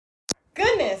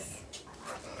goodness.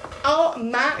 Oh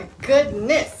my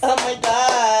goodness. Oh my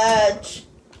gosh.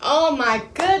 Oh my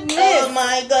goodness. Oh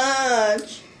my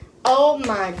gosh. Oh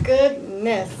my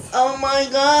goodness. Oh my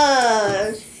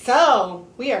gosh. So,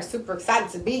 we are super excited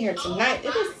to be here tonight.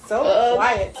 It is so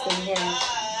quiet in here.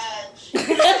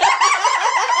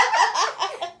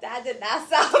 That did not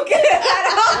sound good at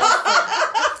all.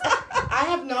 I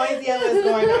have no idea what's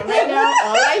going on right now.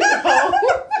 All I know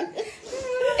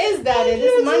is that it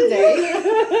is Monday,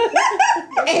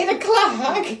 8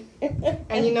 o'clock.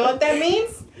 And you know what that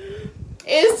means?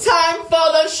 It's time for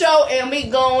the show, and we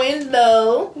going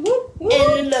low,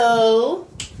 and low,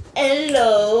 and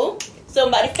low.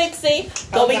 Somebody fix it.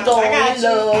 So we going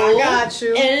low. I got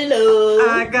you. And low.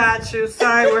 I got you.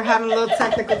 Sorry, we're having a little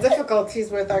technical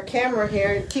difficulties with our camera here.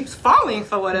 It keeps falling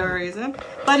for whatever reason.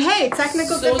 But hey,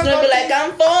 technical difficulties. Be like,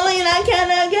 I'm falling, I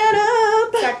cannot get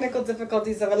up. Technical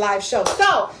difficulties of a live show.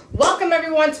 So, welcome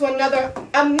everyone to another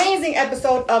amazing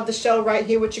episode of the show right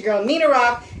here with your girl Nina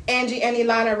Rock, Angie, and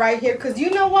Ilana right here. Because you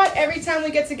know what? Every time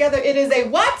we get together, it is a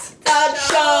what? A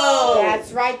show.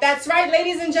 That's right,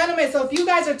 ladies and gentlemen. So if you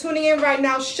guys are tuning in right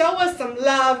now, show us some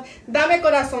love. Dame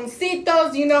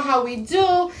corazoncitos. You know how we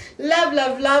do. Love,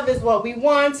 love, love is what we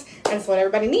want. And it's what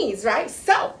everybody needs, right?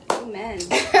 So. Amen.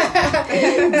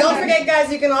 Don't forget,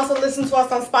 guys, you can also listen to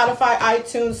us on Spotify,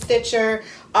 iTunes, Stitcher,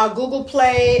 Google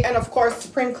Play, and of course,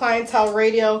 Supreme Clientele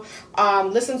Radio.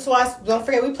 Listen to us. Don't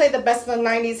forget, we play the best of the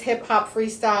 90s, hip-hop,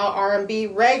 freestyle, R&B,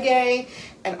 reggae,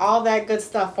 and all that good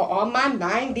stuff for all my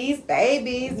 90s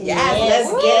babies.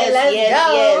 Let's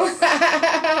go.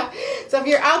 So if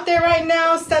you're out there right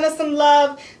now, send us some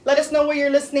love. Let us know where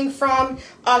you're listening from.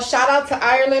 Shout out to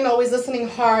Ireland, always listening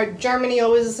hard. Germany,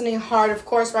 always listening hard. Of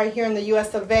course, right here in the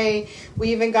US of A. We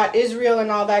even got Israel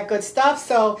and all that good stuff.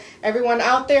 So everyone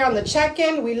out there on the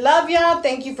check-in, we love y'all.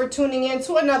 Thank you for tuning in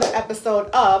to another episode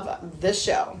of the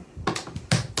show.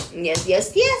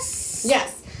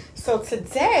 Yes. So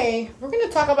today, we're going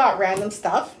to talk about random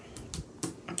stuff.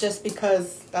 Just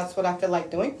because that's what I feel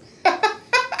like doing.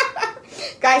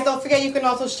 Guys, don't forget you can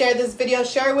also share this video.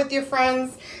 Share it with your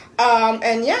friends.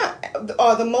 And yeah,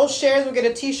 the most shares will get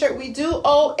a t-shirt. We do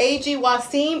owe AG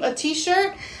Wasim a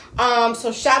t-shirt.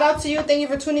 So shout out to you. Thank you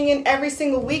for tuning in every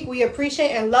single week. We appreciate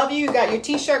and love you. You got your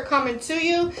t-shirt coming to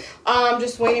you.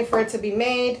 Just waiting for it to be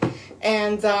made.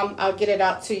 And I'll get it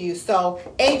out to you. So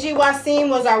AG Wasim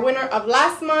was our winner of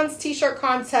last month's t-shirt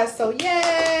contest. So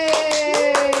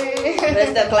yay!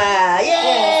 Let's the class. Yay!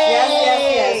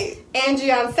 Yes.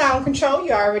 Angie on sound control,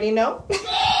 you already know.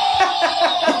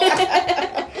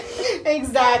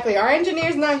 Exactly. Our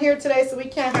engineer's not here today, so we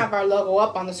can't have our logo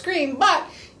up on the screen, but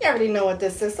you already know what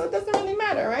this is, so it doesn't really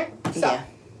matter, right? So, yeah.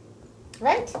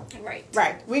 Right.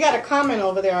 We got a comment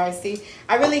over there, I see.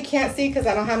 I really can't see because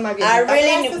I don't have my we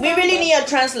really need a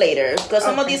translator because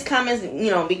some of these comments,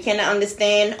 we cannot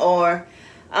understand. Or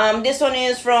this one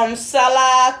is from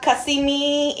Salah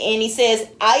Kasimi, and he says,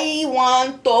 I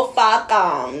want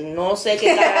tofacan. No sé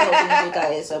qué carajo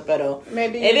significa eso, pero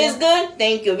maybe if it's good,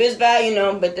 thank you. If it's bad,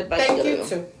 vete pa' thank you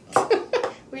too.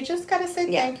 We just gotta say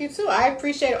thank you too. I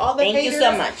appreciate all the haters. Thank you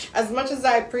so much. As much as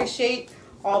I appreciate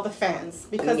all the fans,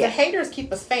 because the haters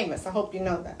keep us famous. I hope you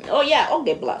know that. Oh yeah, I'll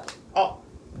get blocked. Oh,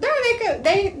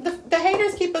 the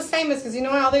haters keep us famous because you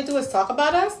know what? All they do is talk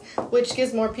about us, which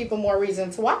gives more people more reason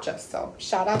to watch us. So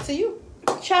shout out to you.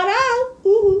 Shout out.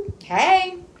 Ooh.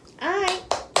 Hey. Alright.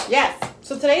 Yes.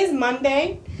 So today is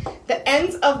Monday, the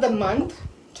end of the month.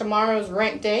 Tomorrow's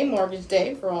rent day, mortgage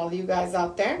day for all of you guys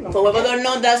out there. For whoever don't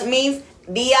know, that means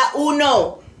día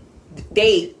uno,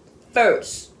 day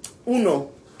first, uno.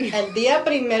 El día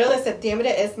 1 de septiembre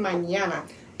es mañana.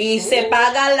 Y se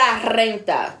paga la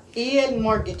renta. Y el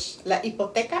mortgage, la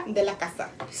hipoteca de la casa.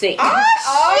 Sí. Okay.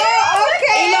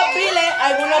 Y los biles,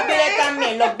 algunos biles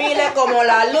también. Los biles como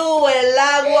la luz, el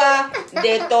agua,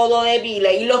 de todo de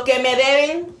biles. Y los que me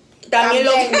deben, también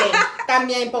los biles.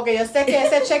 También, porque yo sé que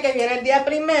ese cheque viene el día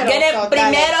primero. Viene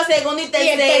primero, segundo y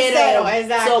tercero.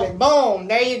 Exactly. So, boom.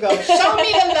 There you go. Show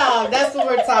me the love. That's what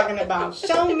we're talking about.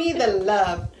 Show me the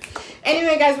love.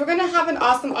 Anyway, guys, we're going to have an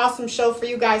awesome show for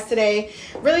you guys today.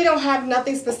 Really don't have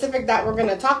nothing specific that we're going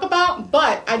to talk about,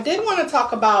 but I did want to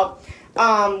talk about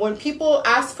when people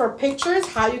ask for pictures,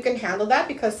 how you can handle that,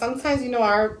 because sometimes,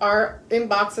 our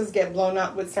inboxes get blown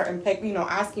up with certain,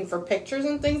 asking for pictures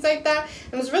and things like that.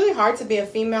 And it's really hard to be a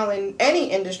female in any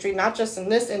industry, not just in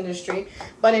this industry,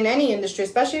 but in any industry,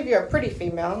 especially if you're a pretty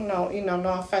female. No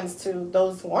offense to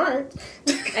those who aren't.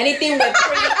 Anything with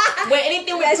pretty,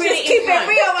 Let's pretty just keep in front. it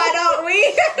real, why don't we?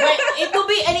 It could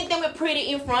be anything with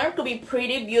pretty in front. It could be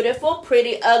pretty beautiful,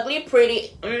 pretty ugly,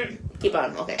 pretty Keep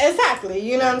on. Okay. Exactly.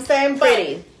 You know what I'm saying?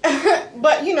 Pretty.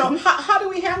 But you know, how do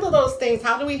we handle those things?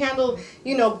 How do we handle,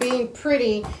 you know, being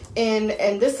pretty in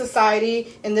this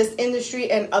society, in this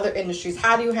industry, and other industries?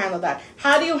 How do you handle that?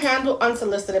 How do you handle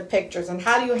unsolicited pictures? And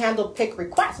how do you handle pic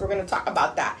requests? We're going to talk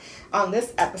about that on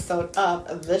this episode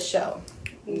of the show.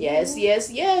 Yes,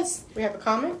 yes, yes. We have a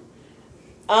comment?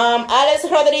 Alex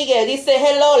Rodriguez dice,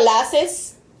 hello,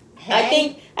 lasses.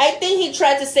 Hey. I think he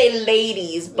tried to say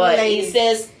ladies, but he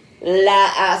says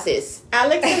la-asses.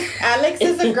 Alex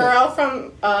is a girl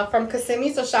from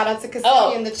Kissimmee, so shout out to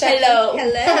Kissimmee in the chat.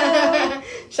 Hello.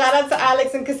 Shout out to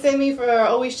Alex and Kissimmee for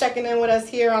always checking in with us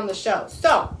here on the show.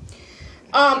 So,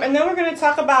 and then we're going to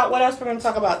talk about what else we're going to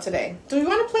talk about today. Do we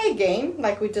want to play a game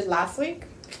like we did last week?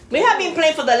 We have been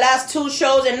playing for the last 2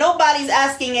 shows and nobody's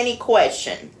asking any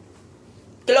question.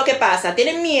 ¿Qué es lo que pasa?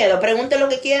 ¿Tienen miedo? Pregunten lo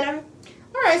que quieran.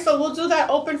 All right, so we'll do that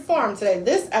open forum today.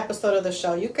 This episode of the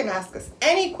show, you can ask us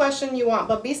any question you want,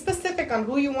 but be specific on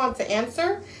who you want to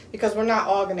answer because we're not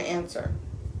all going to answer.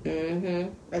 Mm-hmm.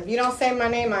 If you don't say my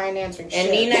name, I ain't answering shit.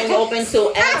 And Nina is open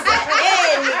to answer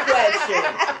any question.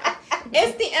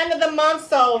 It's the end of the month,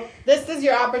 so this is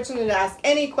your opportunity to ask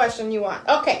any question you want.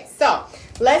 Okay, so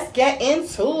let's get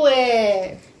into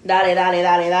it. Dale.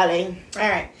 All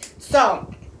right,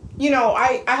 so... You know,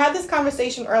 I had this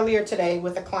conversation earlier today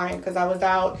with a client because I was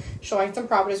out showing some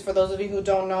properties. For those of you who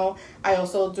don't know, I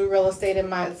also do real estate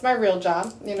it's my real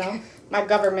job, you know, my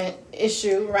government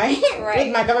issue, right?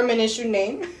 With my government issue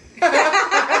name.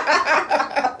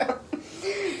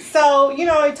 So, you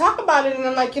know, I talk about it and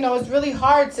I'm like, you know, it's really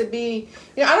hard to be,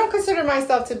 you know, I don't consider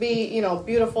myself to be, you know,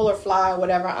 beautiful or fly or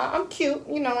whatever. I'm cute,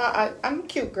 you know, I'm a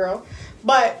cute girl.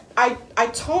 But I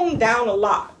tone down a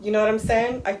lot, you know what I'm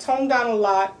saying? I tone down a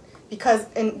lot. Because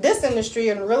in this industry,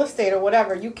 in real estate or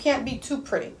whatever, you can't be too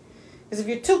pretty. Because if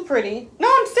you're too pretty... No,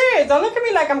 I'm serious. Don't look at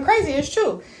me like I'm crazy. It's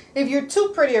true. If you're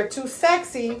too pretty or too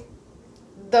sexy,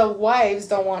 the wives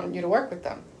don't want you to work with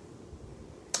them.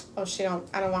 Oh,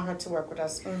 I don't want her to work with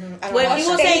us. Mm-hmm. When you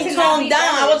were saying tone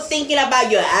down, I was thinking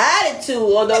about your attitude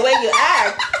or the way you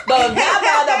act. But not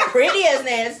about the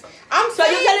prettiness. So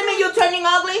you telling me you're turning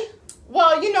ugly?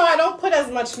 Well, you know, I don't put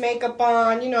as much makeup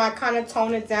on. You know, I kind of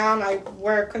tone it down. I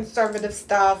wear conservative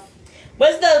stuff.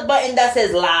 What's the button that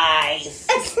says lies?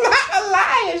 It's not a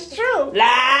lie. It's true.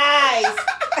 Lies.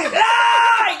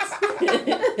 Lies.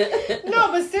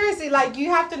 No, but seriously, like, you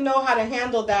have to know how to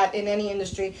handle that in any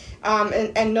industry,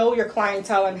 and know your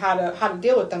clientele and how to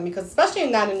deal with them. Because especially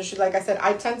in that industry, like I said,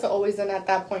 I tend to always then at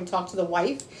that point talk to the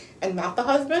wife and not the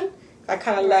husband. I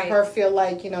kind of let her feel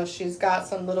like, you know, she's got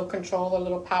some little control or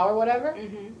little power, whatever.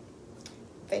 Mm-hmm.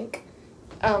 Think.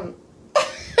 But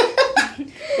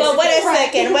wait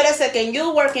a second.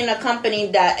 You work in a company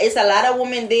that is a lot of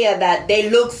women there that they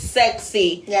look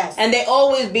sexy. Yes. And they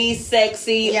always be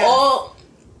sexy. Yes. Or,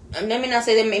 let me not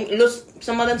say they may lose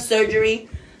some of them surgery.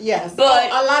 Yes.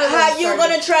 But a lot of them how you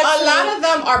going to try a lot of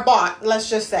them are bought, let's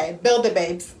just say. Build it,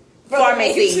 babes.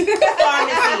 Pharmacy. So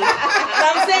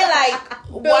I'm saying, like,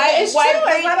 why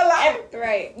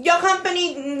right. Your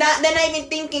company, they're not even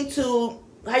thinking to,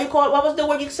 how you call it? What was the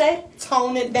word you said?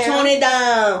 Tone it down. Tone it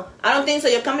down. I don't think so.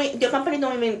 Your company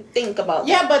don't even think about that.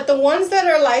 Yeah, but the ones that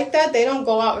are like that, they don't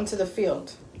go out into the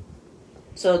field.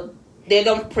 So they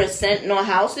don't present no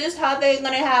houses? How are they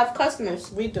going to have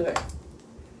customers? We do it.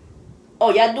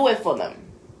 Oh, y'all do it for them.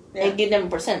 Yeah. And give them a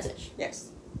percentage. Yes.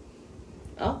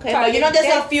 Okay, but you know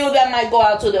there's a few that might go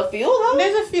out to the field, though?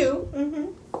 There's a few. Mm-hmm.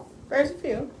 There's a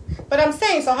few. But I'm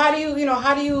saying, so how do you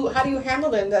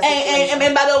handle it in that situation?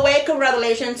 And by the way,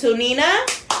 congratulations to Nina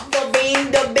for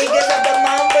being the biggest of the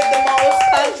month with the most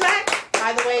contracts.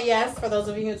 By the way, yes, for those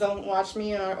of you who don't watch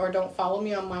me or don't follow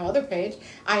me on my other page,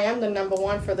 I am the number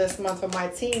 1 for this month for my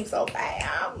team. So,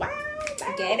 bam, wow.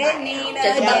 Get it, Nina.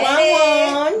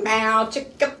 Bow,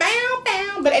 chicka, bow,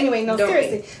 bow. But anyway, no,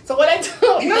 seriously. So what I do,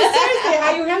 seriously,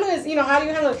 how you handle this, how do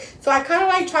you handle it? So I kind of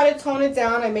like try to tone it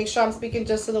down. I make sure I'm speaking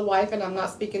just to the wife and I'm not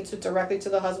speaking directly to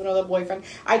the husband or the boyfriend.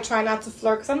 I try not to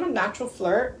flirt because I'm a natural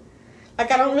flirt.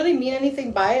 Like, I don't really mean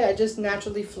anything by it. I just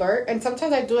naturally flirt. And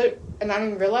sometimes I do it and I don't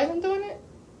even realize I'm doing it.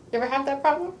 You ever have that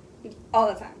problem? All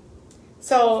the time.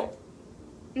 So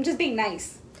I'm just being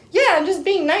nice. Yeah, I'm just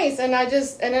being nice, and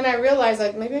then I realized,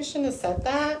 like, maybe I shouldn't have said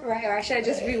that. Right, or I should have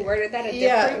just reworded that a different way.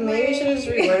 Yeah, maybe I should have just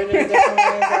reworded it a different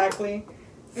way, exactly.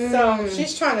 So,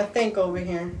 she's trying to think over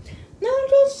here. No, I'm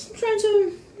just trying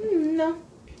to, no.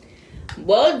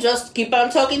 Well, just keep on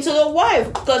talking to the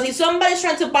wife, because if somebody's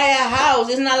trying to buy a house,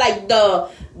 it's not like the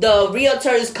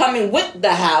realtor is coming with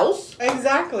the house.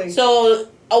 Exactly. So,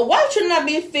 a wife should not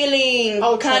be feeling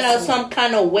some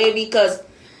kind of way, because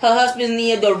Her husband's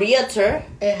near the realtor.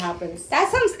 It happens.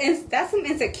 That's some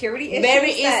insecurity issues.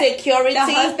 Very that insecurity. The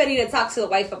husband need to talk to the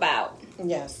wife about.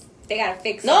 Yes. They gotta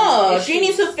fix. No, she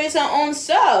needs to fix her own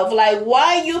self. Like,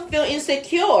 why you feel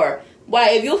insecure?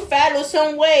 Why, if you fat or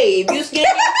some way, if you skinny,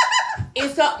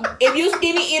 if you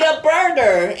skinny, eat a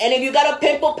burger, and if you got a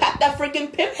pimple, pop that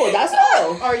freaking pimple. That's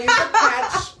all. Or use a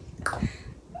patch.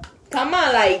 Come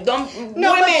on, like, do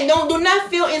not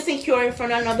feel insecure in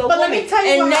front of another woman. Let me tell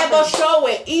you and what never happens. show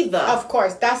it either. Of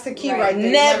course, that's the key right there.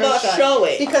 Never show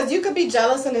it. Because you could be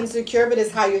jealous and insecure, but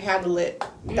it's how you handle it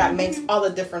that makes all the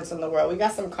difference in the world. We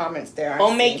got some comments there.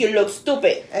 Don't make you look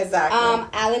stupid. Exactly.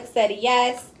 Alex said,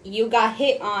 yes, you got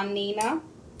hit on, Nina.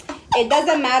 It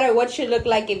doesn't matter what you look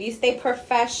like. If you stay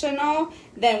professional,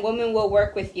 then women will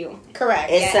work with you. Correct.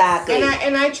 Exactly.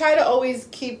 And I try to always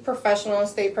keep professional,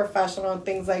 stay professional, and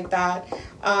things like that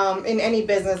in any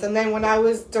business. And then when I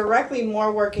was directly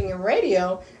more working in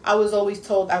radio, I was always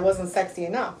told I wasn't sexy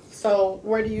enough. So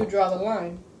where do you draw the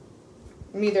line?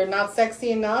 I'm either not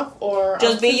sexy enough or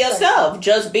just be yourself.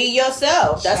 Sexy. Just be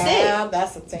yourself. That's it.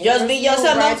 That's the thing. Just be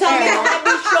yourself. Don't tell me I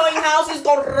be showing houses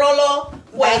con Rolo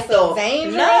puesto.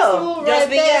 No, just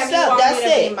be yourself. That's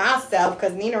it. Be myself,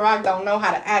 because Nina Rock don't know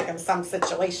how to act in some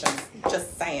situations.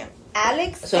 Just saying.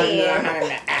 Alex so you learn how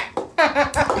to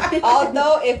act.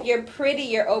 Although if you're pretty,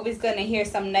 you're always gonna hear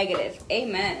some negative.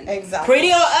 Amen. Exactly.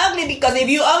 Pretty or ugly, because if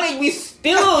you ugly, we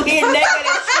still hear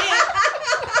negative shit.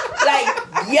 Like,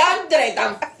 diantre,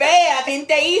 tan fea, ¿quién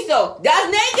te hizo? That's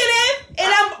negative,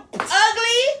 and I'm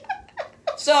ugly.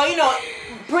 So,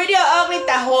 pretty or ugly,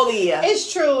 está jodida.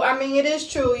 It's true. I mean, it is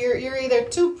true. You're either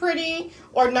too pretty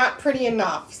or not pretty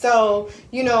enough. So,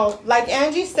 like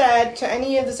Angie said, to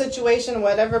any of the situation,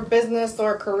 whatever business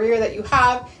or career that you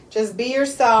have, just be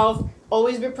yourself.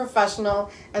 Always be professional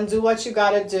and do what you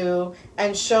gotta do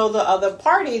and show the other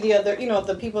party,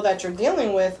 the people that you're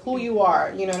dealing with, who you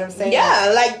are. You know what I'm saying?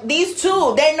 Yeah, like these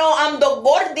two, they know I'm the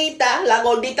gordita, la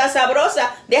gordita sabrosa.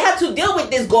 They have to deal with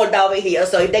this gorda over here.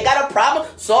 So if they got a problem,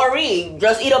 sorry,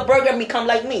 just eat a burger and become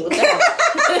like me. What the hell?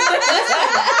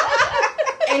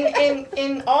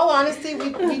 In all honesty,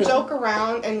 we joke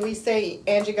around and we say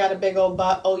Angie got a big old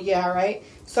butt. Oh yeah, right.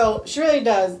 So she really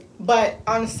does. But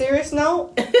on a serious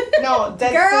note, no,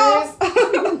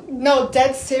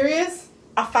 dead serious.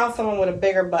 I found someone with a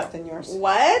bigger butt than yours.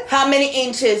 What? How many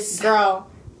inches? Girl,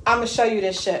 I'm gonna show you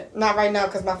this shit. Not right now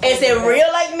because my phone is it real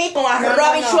like me con arroz,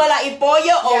 habichuela y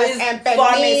pollo, or is and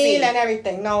pharmacy and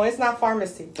everything? No, it's not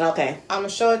pharmacy. Okay. I'm gonna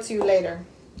show it to you later.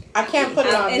 I can't put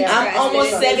it on there. I'm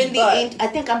almost 70 inches. I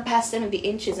think I'm past 70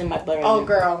 inches in my butt right now.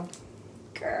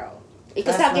 Girl.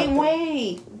 Because I gained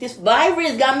weight. This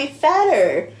virus got me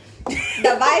fatter. The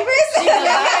virus? The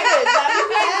virus got me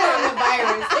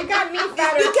fatter. It got me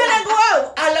fatter. You cannot go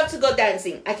out. I love to go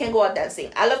dancing. I can't go out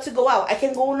dancing. I love to go out. I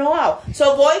can't go no out.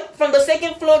 So boy, from the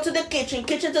second floor to the kitchen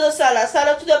to the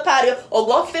sala to the patio, or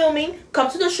go filming, come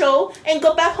to the show, and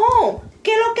go back home.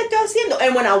 ¿Qué es lo que estoy haciendo?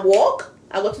 And when I walk,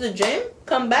 I go to the gym,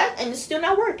 come back, and it's still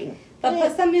not working. But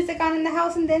put some music on in the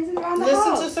house and dancing around the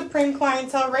house. Listen to Supreme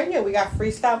Clientele Radio. We got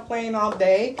freestyle playing all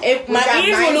day. My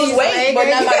ears will lose weight, but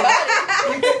not my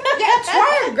body.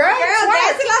 Twerk, girl.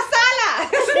 Dance in la sala.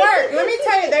 Twerk. Let me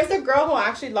tell you, there's a girl who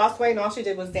actually lost weight and all she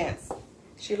did was dance.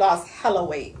 She lost hella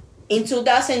weight. In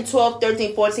 2012,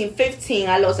 13, 14, 15,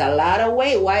 I lost a lot of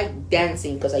weight. Why?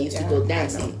 Dancing, because I used to go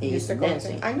dancing. We used to go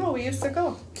dancing. I know, we used to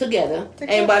go. Together.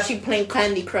 And while she playing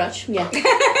Candy Crush. Yeah.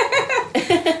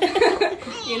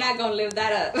 You're not going to live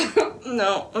that up.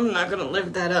 No, I'm not going to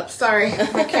live that up. Sorry.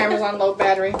 My camera's on low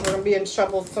battery. We're going to be in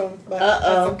trouble soon. But that's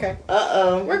okay.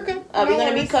 We're good. Are we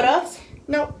going to be cut off?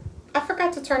 No. I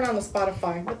forgot to turn on the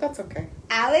Spotify, but that's okay.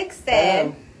 Alex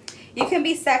said, you can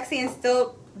be sexy and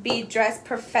still be dressed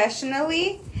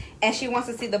professionally, and she wants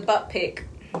to see the butt pic.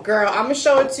 Girl, I'm going to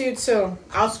show it to you too.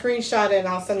 I'll screenshot it and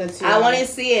I'll send it to you. I want to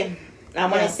see it. I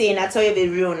want to see it, and I'll tell you if it's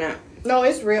real or not. No,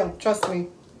 it's real. Trust me.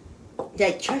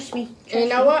 Yeah, trust me. And you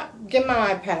know what? Get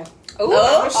my iPad.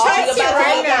 Oh, she's about to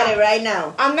look at it right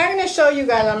now. I'm not going to show you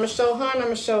guys. I'm going to show her and I'm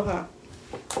going to show her.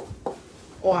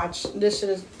 Watch. This shit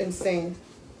is insane.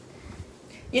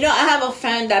 I have a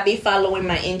fan that be following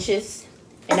my inches,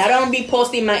 and I don't be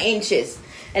posting my inches.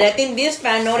 And I think this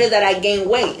fan noticed that I gained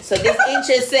weight. So this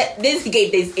inches.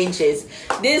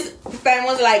 This fan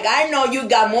was like, I know you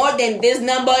got more than this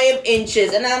number of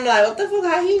inches. And I'm like, what the fuck,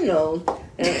 how he know?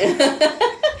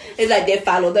 It's like they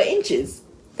follow the inches.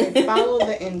 They follow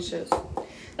the inches.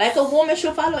 Like a woman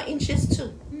should follow inches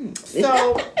too.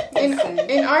 So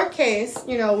in our case,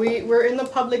 you know, we're in the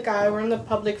public eye, we're in the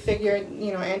public figure.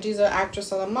 You know, Angie's an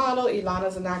actress and a model,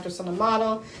 Ilana's an actress and a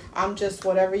model. I'm just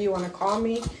whatever you want to call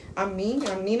me. I'm me,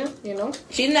 I'm Nina, you know.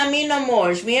 She's not me no more.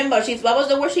 Remember, what was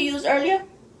the word she used earlier?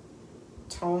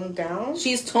 Toned down?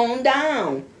 She's toned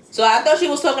down. So I thought she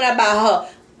was talking about her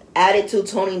attitude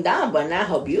toning down, but not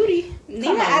her beauty.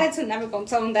 Nina's attitude never gonna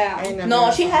tone down. No,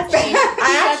 she has changed.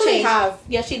 I actually have.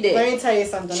 Yeah, she did. Let me tell you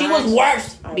something. She was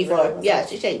worse before. Really Yeah,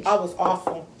 she changed. I was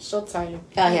awful. She'll tell you.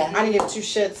 Oh, yeah. I didn't give two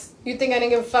shits. You think I didn't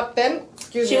give a fuck then?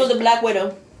 Excuse me. She was a Black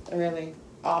Widow. Really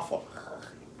awful.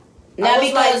 Not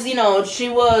because, you know, she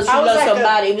loved like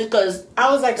somebody, because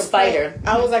I was like a spider.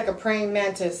 I was like a praying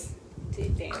mantis.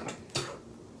 Damn.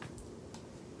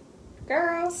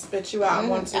 Girl. Spit you out.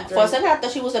 1, 2, 3. For a second, I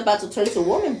thought she was about to turn into a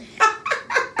woman.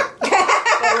 For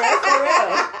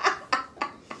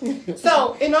real.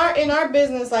 So in our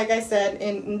business, like I said,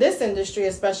 in this industry,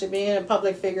 especially being a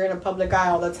public figure in a public eye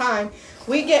all the time,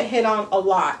 we get hit on a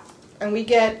lot, and we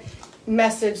get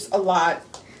messaged a lot.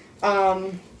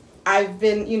 I've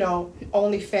been, you know,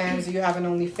 OnlyFans. You have an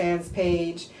OnlyFans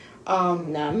page.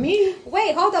 Not me.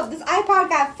 Wait, hold up. This iPod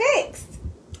got fixed.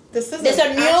 This is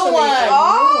a new one.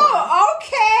 Oh,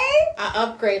 okay. I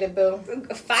upgraded, boo.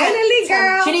 Finally,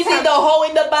 girl. She needs to see the hole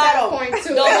in the bottom. 10.2.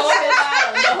 The hole in the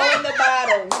bottom. The hole in the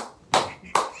bottom.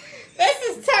 This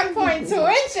is 10.2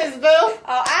 inches, boo.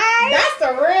 Oh, That's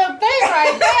the real thing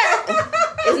right there.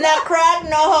 It's not crack,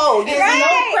 no hole. It's no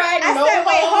crack, no said,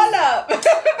 wait, hole. hold up.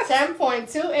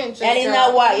 10.2 inches. And it's girl.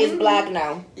 not white, it's black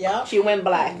now. Yep. She went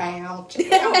black. Bow.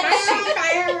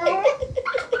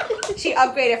 She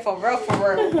upgraded for real.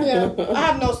 Yeah. I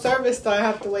have no service, so I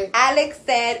have to wait. Alex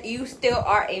said you still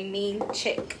are a mean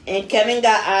chick. And Kevin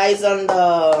got eyes on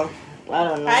the, I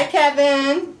don't know. Hi,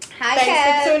 Kevin. Hi, Thanks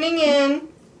Kev. for tuning in.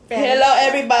 Hello,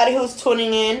 everybody who's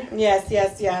tuning in. Yes.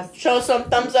 Show some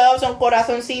thumbs up, some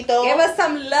corazoncito. Give us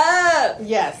some love.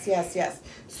 Yes.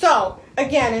 So,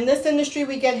 again, in this industry,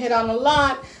 we get hit on a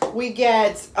lot. We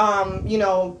get, you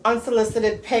know,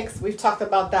 unsolicited pics. We've talked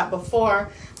about that before.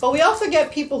 But we also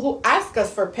get people who ask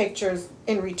us for pictures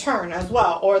in return as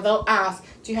well. Or they'll ask,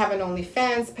 do you have an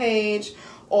OnlyFans page?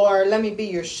 Or let me be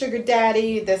your sugar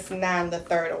daddy, this and that and the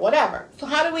third, or whatever. So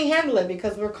how do we handle it?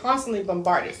 Because we're constantly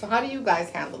bombarded. So how do you guys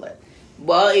handle it?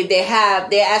 Well, if they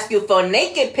ask you for a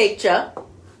naked picture,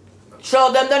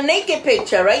 show them the naked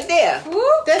picture right there.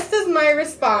 This is my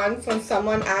response when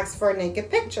someone asks for a naked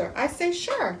picture. I say,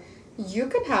 sure, you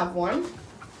can have one.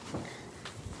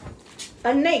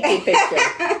 A naked picture.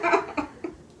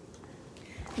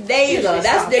 There you go.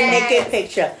 That's the naked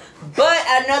picture. But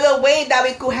another way that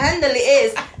we could handle it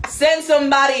is send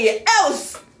somebody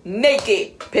else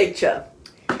naked picture.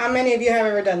 How many of you have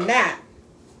ever done that?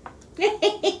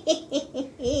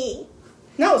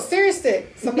 No, seriously.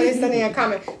 Somebody's sending a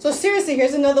comment. So seriously,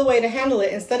 here's another way to handle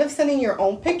it. Instead of sending your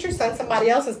own picture, send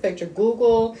somebody else's picture.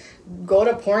 Google, go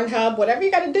to Pornhub, whatever you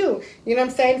got to do. You know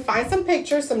what I'm saying? Find some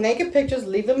pictures, some naked pictures,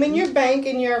 leave them in your bank,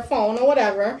 in your phone or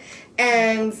whatever.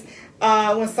 And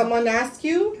when someone asks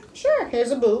you, sure,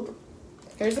 here's a boob.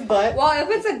 Here's a butt. Well, if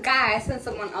it's a guy, send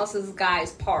someone else's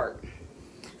guy's part.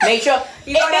 Make sure.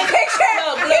 You know that picture?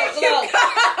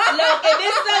 Look, if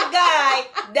it's a guy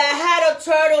that had a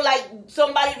turtle, like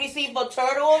somebody received a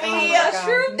turtle over here, that's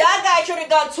true. that guy should have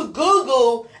gone to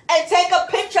Google and take a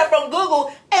picture from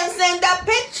Google and send that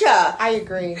picture. I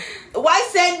agree. Why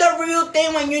send the real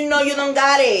thing when you know you don't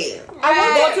got it?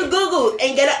 I Go to Google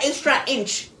and get an extra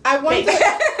inch. I want to,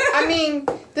 I mean,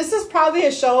 this is probably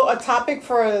a topic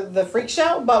for the freak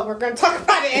show, but we're going to talk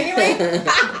about it anyway.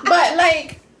 But,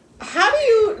 like, how do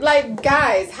you, like,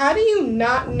 guys, how do you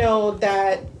not know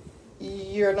that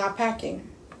you're not packing?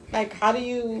 Like,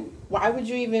 why would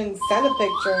you even send a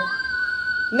picture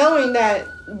knowing that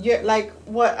you're, like,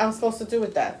 what I'm supposed to do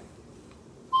with that?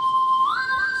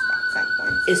 10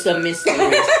 points. It's a mystery.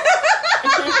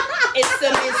 It's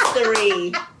a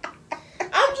mystery.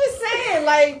 I'm just saying,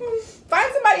 like,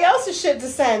 find somebody else's shit to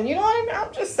send. You know what I mean?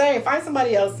 I'm just saying, find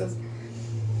somebody else's.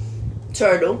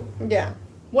 Turtle. Yeah.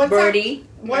 Birdie.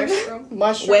 Mushroom.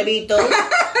 Huevito.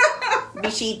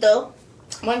 Bichito.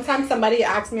 One time somebody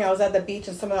asked me, I was at the beach,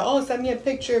 and someone, send me a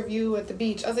picture of you at the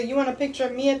beach. I was like, you want a picture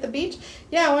of me at the beach?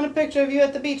 Yeah, I want a picture of you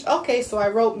at the beach. Okay, so I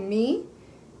wrote me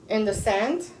in the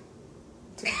sand.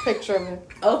 Took a picture of it.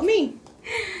 Of me.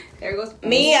 There goes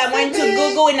Me, I went to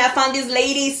Google and I found this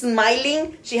lady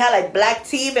smiling. She had like black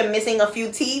teeth and missing a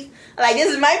few teeth. Like, this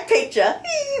is my picture.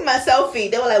 My selfie.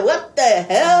 They were like, what the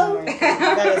hell? Oh my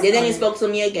God, Then he spoke to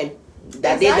me again.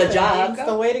 That did the job. That's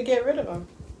the way to get rid of them.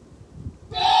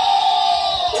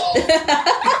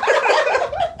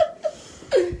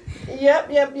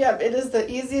 Yep. It is the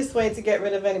easiest way to get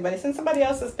rid of anybody. Send somebody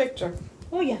else's picture.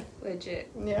 Oh, yeah. Legit.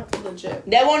 Yeah, legit.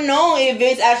 They won't know if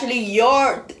it's actually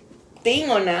your thing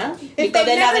or not. If Because they've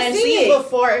they're not never going to seen see you it.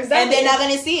 before, exactly. And they're not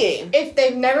going to see it. If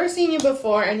they've never seen you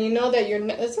before and you know that you're...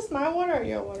 Is this my water or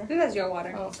your water? That's your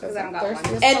water. Oh, Because I don't got thirsty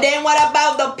one. as And fuck. then what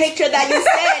about the picture that you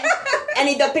send? And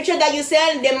if the picture that you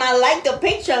send, they might like the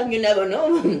picture. You never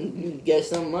know. Get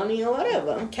some money or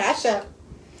whatever. Cash App.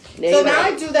 There So you go. now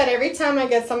I do that every time I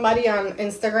get somebody on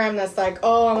Instagram that's like,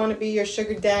 oh, I want to be your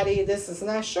sugar daddy. This is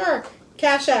not sure.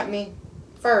 Cash App me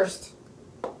first.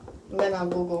 And then I'll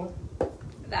Google.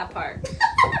 That part.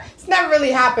 It's never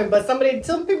really happened, but some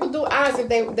people do ask if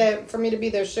they for me to be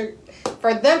their sugar,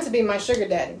 for them to be my sugar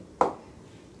daddy. I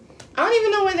don't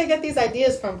even know where they get these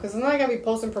ideas from, because I'm not gonna be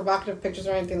posting provocative pictures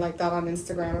or anything like that on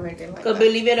Instagram or anything like Because that.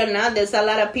 believe it or not, there's a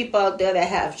lot of people out there that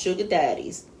have sugar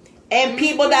daddies. And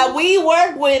people that we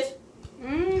work with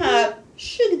have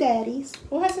sugar daddies.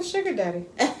 Who has a sugar daddy?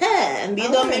 And we I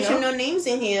don't wanna mention know. no names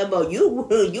in here, but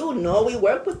you know we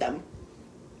work with them.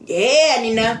 Yeah,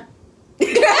 Nina.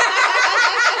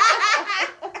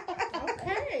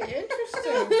 Okay,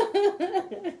 interesting.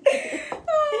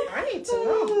 I need to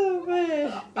know. Oh,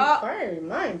 man. Inquiry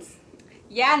minds.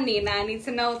 Yeah, Nina, I need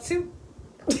to know too.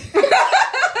 These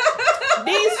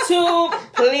two,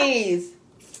 please.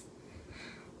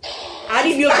 I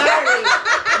need your battery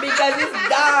because it's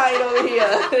died over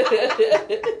here.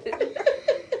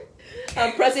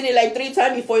 I'm pressing it like 3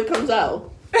 times before it comes out.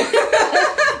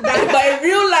 But in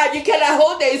real life, you cannot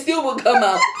hold it; it still will come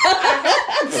out.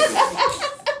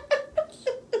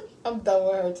 I'm done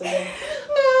with her today.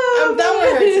 I'm done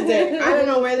with her today. I don't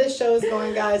know where this show is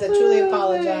going, guys. I truly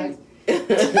apologize.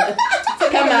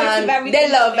 Come on, they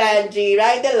love Angie,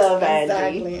 right? They love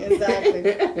Angie.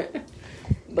 Exactly.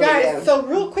 But Guys, yeah. so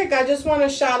real quick, I just want to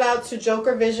shout out to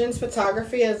Joker Visions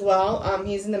Photography as well.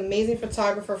 He's an amazing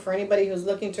photographer for anybody who's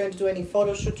looking to do any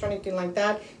photo shoots or anything like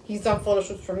that. He's done photo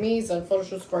shoots for me. He's done photo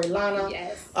shoots for Ilana.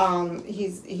 Yes.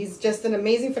 He's just an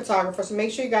amazing photographer. So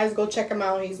make sure you guys go check him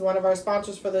out. He's one of our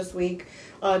sponsors for this week.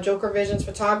 Joker Visions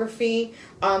Photography.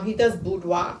 He does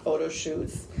boudoir photo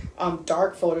shoots.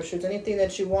 Dark photo shoots, anything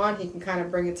that you want, he can kind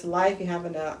of bring it to life. You have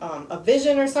a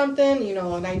vision or something,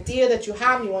 an idea that you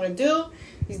have, you want to do,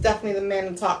 he's definitely the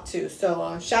man to talk to.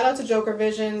 So shout out to Joker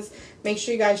Visions. Make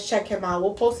sure you guys check him out.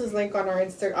 We'll post his link on our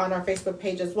Facebook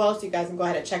page as well, so you guys can go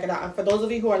ahead and check it out. And for those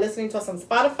of you who are listening to us on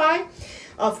Spotify,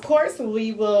 of course,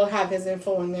 we will have his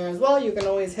info in there as well. You can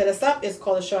always hit us up. It's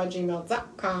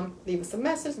calltheshow@gmail.com. Leave us a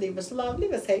message, leave us love,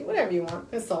 leave us hate, whatever you want.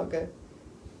 It's all good.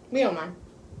 We don't mind.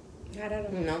 I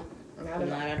don't know. No, Not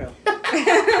not at all.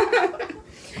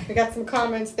 We got some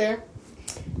comments there.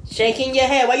 Shaking your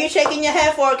head. What you shaking your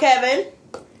head for, Kevin?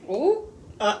 Ooh.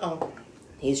 Uh-oh.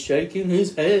 He's shaking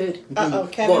his head. Uh-oh,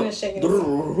 Kevin is shaking his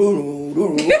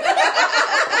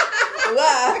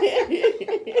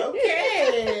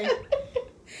Okay.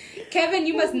 Kevin,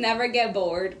 you must never get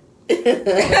bored. He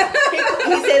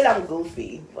says I'm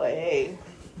goofy, but hey,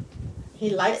 He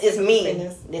likes it's his me.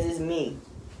 goofiness. This is me.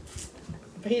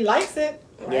 But he likes it.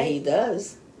 Right? Yeah, he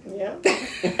does. Yeah.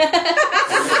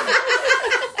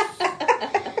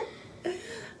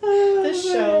 This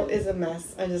show is a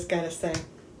mess, I just gotta say.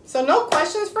 So no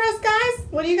questions for us, guys?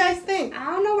 What do you guys think? I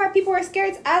don't know why people are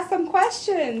scared to ask some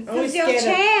questions. I'm This is your scared of-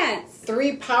 chance.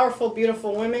 3 powerful,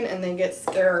 beautiful women, and they get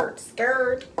scared.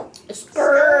 Scared.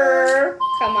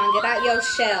 Come on, get out your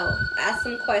shell. Ask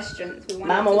some questions. We want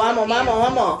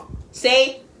Mama.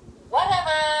 Say,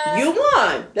 Whatever. you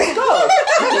won. Let's go.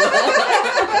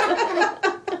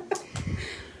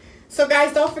 So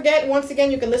guys, don't forget, once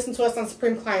again, you can listen to us on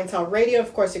Supreme Clientele Radio.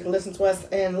 Of course, you can listen to us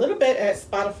in a little bit at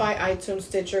Spotify, iTunes,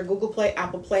 Stitcher, Google Play,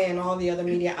 Apple Play, and all the other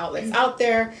media outlets out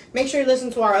there. Make sure you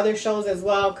listen to our other shows as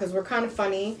well, because we're kind of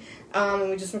funny. And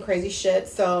we do some crazy shit.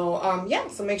 So, yeah.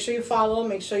 So make sure you follow.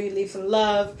 Make sure you leave some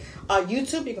love.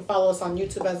 YouTube, you can follow us on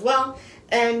YouTube as well.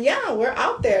 And yeah, we're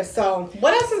out there. So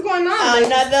what else is going on?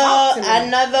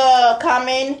 Another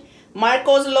comment.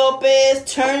 Marcos Lopez,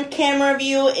 turn camera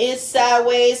view is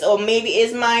sideways, or maybe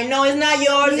it's mine. No, it's not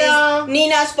yours. No. It's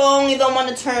Nina's phone. You don't want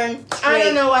to turn straight. I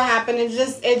don't know what happened. It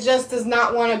just does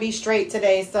not want to be straight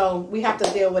today. So we have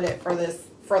to deal with it for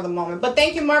the moment. But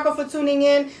thank you, Marco, for tuning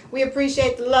in. We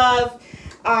appreciate the love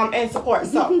and support.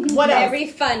 So what else? Very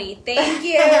funny. Thank you.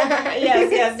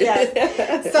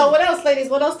 yes. So what else, ladies?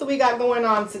 What else do we got going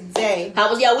on today? How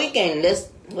was your weekend?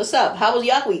 What's up? How was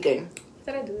your weekend?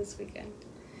 What did I do this weekend?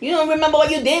 You don't remember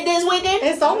what you did this weekend?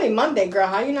 It's only Monday, girl.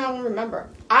 How you not remember?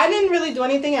 I didn't really do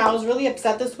anything. I was really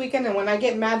upset this weekend, and when I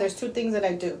get mad, there's 2 things that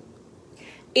I do.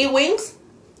 Eat wings?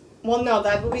 Well, no,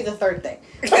 that would be the 3rd thing.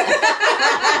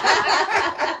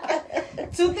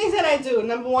 Two things that I do.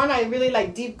 Number one, I really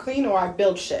like deep clean or I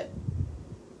build shit.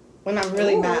 When I'm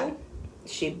really mad.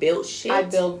 She built shit. I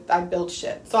build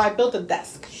shit. So I built a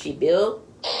desk. She built.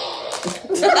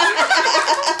 So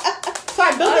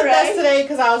I built a desk today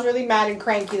because I was really mad and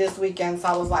cranky this weekend. So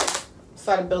I was like,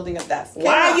 started building a desk.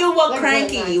 Why you were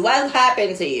cranky? Really nice. What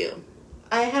happened to you?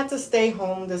 I had to stay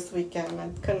home this weekend. I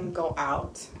couldn't go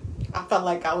out. I felt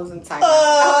like I was in time.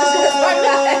 Oh.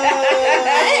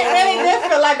 It really did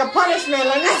feel like a punishment.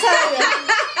 Let me tell you,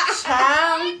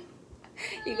 child.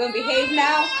 You gonna behave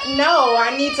now? No,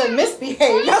 I need to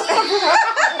misbehave.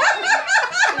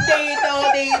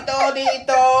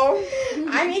 Dito.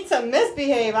 I need to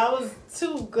misbehave. I was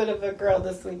too good of a girl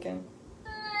this weekend.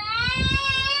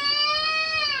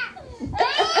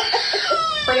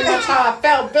 Pretty much how I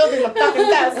felt building a fucking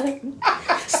desk.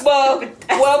 Well, for me,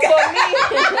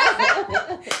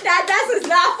 that desk is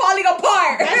not falling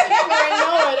apart.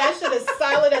 That shit is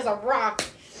solid as a rock.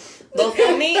 But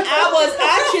for me, I was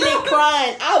actually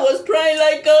crying. I was crying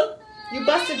like a... You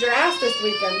busted your ass this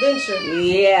weekend, didn't you?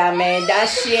 Yeah, man, that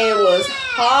shit was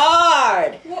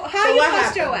hard. Well, how you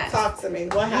bust your ass? Talk to me.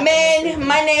 What happened? Man,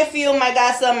 my nephew, my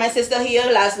godson, my sister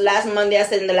here. Last Monday, I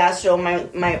said in the last show,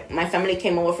 my family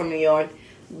came over from New York.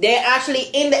 They're actually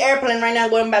in the airplane right now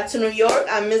going back to New York.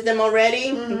 I miss them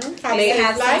already. Mm-hmm. They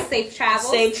have some safe travels.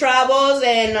 Safe travels,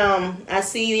 and I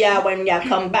see y'all when y'all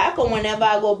come back or whenever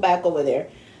I go back over there.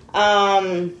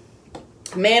 Man,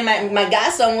 my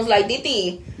godson was like,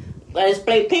 Diti, let's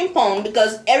play ping pong,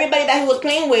 because everybody that he was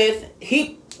playing with,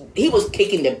 he was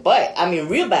kicking their butt. I mean,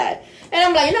 real bad. And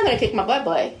I'm like, you're not gonna kick my butt,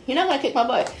 boy. You're not gonna kick my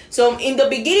butt. So in the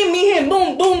beginning, me and him,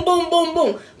 boom, boom, boom, boom,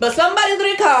 boom. But somebody's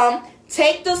gonna come,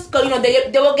 take this, they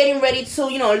were getting ready to,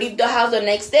 leave the house the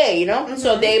next day, Mm-hmm.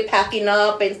 So they packing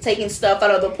up and taking stuff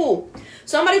out of the pool.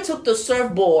 Somebody took the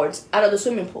surfboards out of the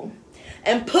swimming pool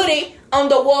and put it on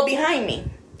the wall behind me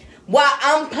while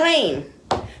I'm playing.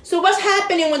 So what's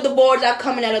happening when the boards are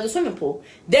coming out of the swimming pool?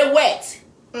 They're wet.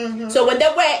 Mm-hmm. So when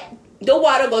they're wet, the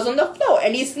water goes on the floor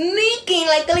and he's sneaking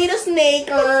like a little snake.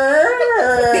 So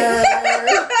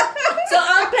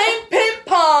I'm playing ping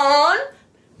pong,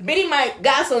 beating my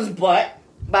godson's butt.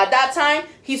 By that time,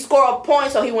 he scored a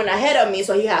point, so he went ahead of me.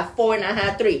 So he had 4 and I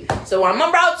had 3. So when I'm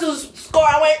about to score,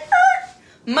 I went,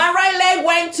 my right leg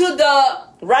went to the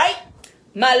right.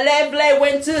 My left leg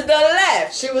went to the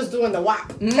left. She was doing the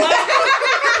whop. My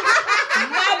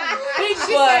big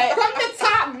She butt. said, from the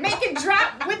top, make it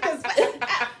drop with this.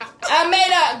 I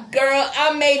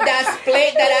made that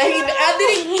split that I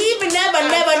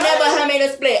never have made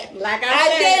a split. Like I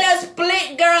did a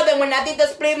split, girl. Then when I did the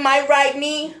split, my right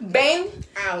knee banged.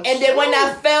 Ouch. And then when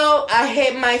I fell, I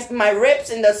hit my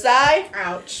ribs in the side.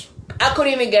 Ouch. I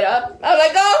couldn't even get up. I was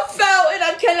like, oh, I fell and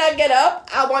I cannot get up.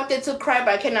 I wanted to cry,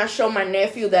 but I cannot show my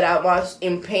nephew that I was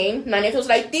in pain. My nephew was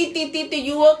like, Titi,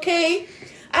 you okay?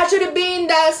 I should have been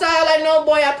that side. Like, no,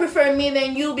 boy, I prefer me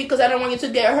than you because I don't want you to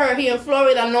get hurt here in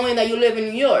Florida knowing that you live in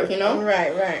New York,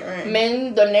 Right.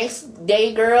 Man, the next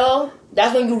day, girl,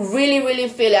 that's when you really, really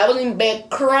feel it. I was in bed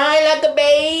crying like a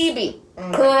baby.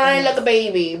 Like a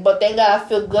baby. But thank God I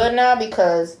feel good now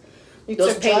because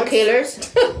those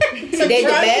painkillers, they're the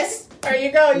best. There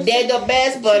you go. They're the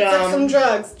best, but took some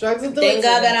drugs. Drugs are doing. Thank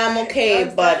God that I'm okay,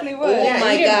 but my you God,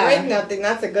 didn't break nothing.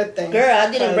 That's a good thing. Girl, I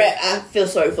didn't break. I feel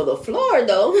sorry for the floor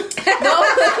though. No,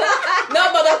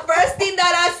 but the first thing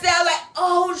that I said, I was like,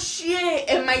 oh shit,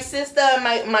 and my sister and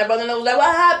my brother-in-law was like,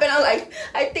 what happened? I was like,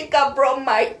 I think I broke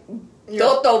my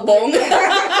toto bone. That's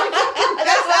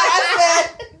what I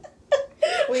said.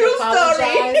 We True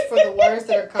apologize story. for the words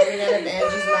that are coming out of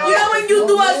Angie's mouth. You know when you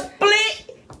do a split,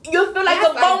 you feel like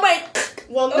a bone went.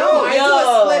 Well, no, I do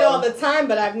a split all the time,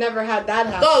 but I've never had that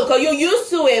happen. Go, because you're used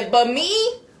to it. But me,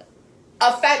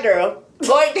 a fat girl,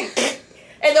 going,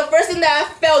 and the first thing that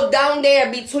I felt down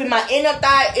there between my inner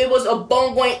thigh, it was a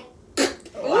bone going.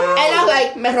 Wow. And I was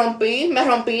like, me rompí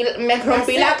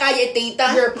la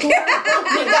galletita. Your cooter,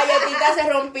 Mi galletita se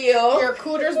rompió. your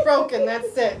cooter's broken.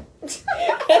 That's it.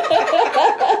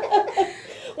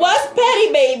 What's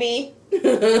petty, baby?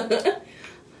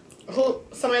 Who?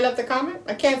 Somebody left a comment?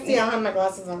 I can't see. I don't have my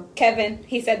glasses on. Kevin,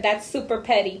 he said that's super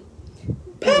petty.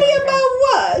 Petty about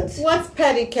what? What's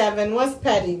petty, Kevin? What's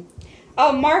petty?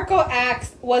 Oh, Marco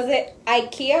asked, was it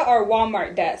IKEA or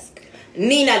Walmart desk?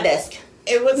 Nina desk.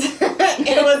 It was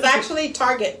it was actually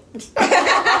Target.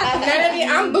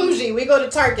 I'm bougie. We go to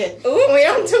Target. Ooh. We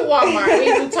don't do Walmart. We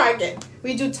do Target.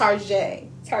 We do Target.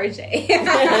 Tarjay.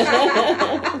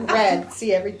 Red.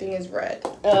 See, everything is red.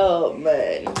 Oh,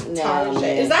 man. Target.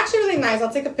 It's actually really nice.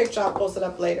 I'll take a picture. I'll post it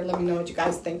up later. Let me know what you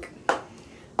guys think.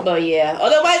 But yeah,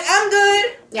 otherwise I'm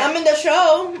good. Yeah. I'm in the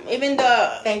show. Even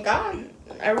the Thank God.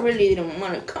 I really didn't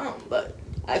want to come, but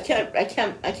I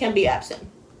can't be absent.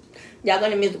 Y'all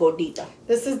gonna miss Gordita.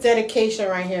 This is dedication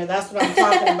right here. That's what I'm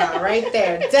talking about right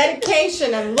there.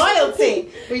 Dedication and loyalty.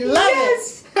 We love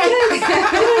it.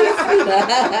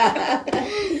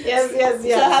 Yes.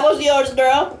 So how was yours,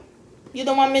 girl? You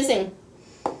the one missing.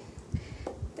 What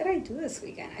did I do this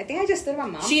weekend? I think I just stood at my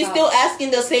mom's She's house. still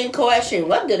asking the same question.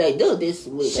 What did I do this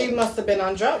weekend? She must have been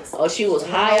on drugs. Oh, she was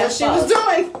high What as she was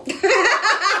fuck. doing.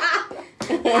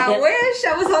 I wish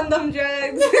I was on them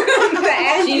drugs.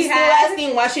 She's still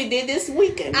asking what she did this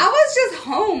weekend. I was just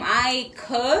home. I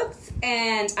cooked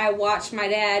and I watched my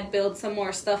dad build some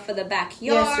more stuff for the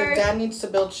backyard. Yes, your dad needs to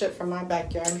build shit for my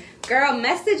backyard. Girl,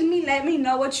 message me, let me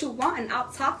know what you want, and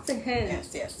I'll talk to him.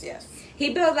 Yes. He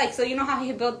built so you know how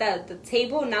he built the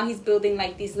table? Now he's building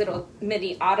like these little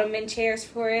mini ottoman chairs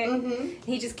for it. Mm-hmm.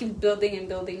 He just keeps building,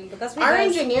 but that's what Our he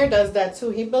does. engineer does that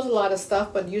too. He builds a lot of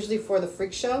stuff, but usually for the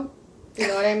freak show. You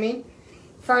know what I mean?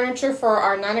 Furniture for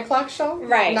our 9 o'clock show.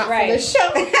 Right, Not right. for this show.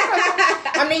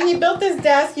 I mean, he built this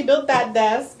desk. He built that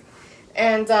desk.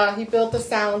 And he built the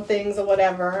sound things or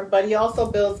whatever. But he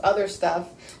also builds other stuff.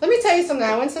 Let me tell you something.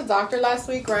 I went to the doctor last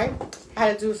week, right? I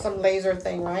had to do some laser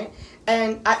thing, right?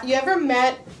 And you ever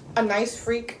met a nice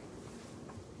freak?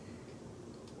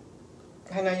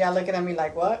 I know y'all looking at me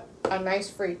like, what? A nice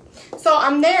freak. So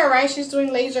I'm there, right? She's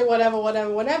doing laser,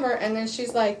 whatever. And then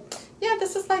she's like, yeah,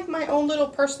 this is like my own little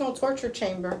personal torture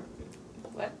chamber.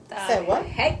 What the Said what?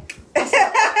 heck?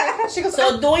 She goes,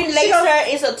 So doing she laser goes,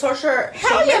 is a torture.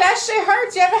 hell yeah, that shit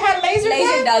hurts. You ever had laser?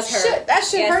 Laser yet? does hurt. Shit, that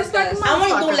shit Yes, hurts it like a does. I want to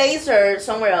do motherfucker. laser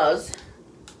somewhere else.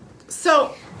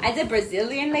 So I did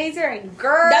Brazilian laser, and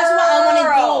girl, That's what I want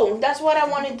to do. That's what I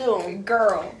want to do.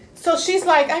 Girl. So she's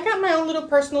like, I got my own little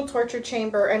personal torture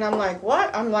chamber. And I'm like,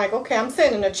 what? I'm like, okay, I'm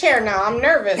sitting in a chair now. I'm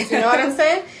nervous. You know what I'm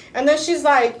saying? And then she's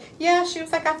like, yeah, she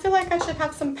was like, I feel like I should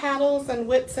have some paddles and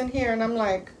whips in here. And I'm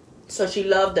like, So she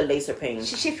loved the laser pain.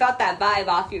 She felt that vibe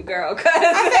off you, girl.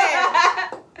 I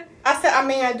said, I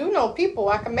mean, I do know people.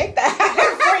 I can make that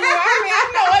happen for you. I mean, I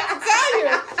know what to tell you.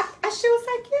 And she was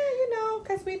like, yeah, you know,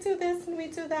 because we do this and we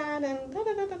do that. And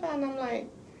da-da-da-da-da. And I'm like,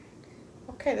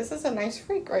 okay, this is a nice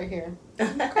freak right here.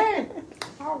 Okay.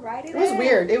 Alrighty. It was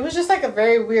weird. It was just like a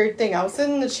very weird thing. I was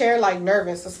sitting in the chair like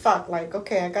nervous as fuck. Like,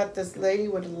 okay, I got this lady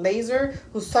with a laser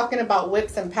who's talking about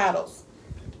whips and paddles.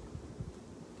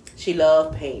 She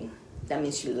loved pain. That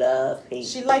means she loved pain.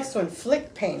 She likes to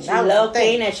inflict pain. She That was loved the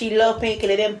thing. pain and she loved pain because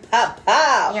it didn't pop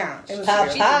pow. Yeah, it was Pow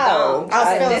weird. pow. I was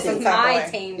feeling This some is type of my way.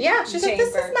 tame Yeah, she said, this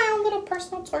is chamber. my own little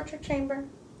personal torture chamber.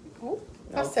 Ooh.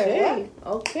 I said,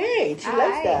 Okay. She likes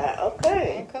Alright. that.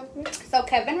 Okay. what? So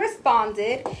Kevin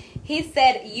responded. He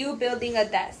said, you building a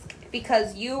desk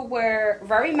because you were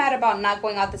very mad about not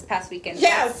going out this past weekend.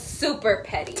 Yes. That's super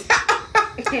petty.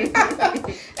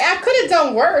 I could have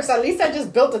done worse. At least I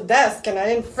just built a desk and I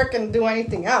didn't freaking do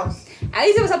anything else. At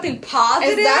least it was something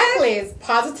positive. Exactly. It's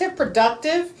positive,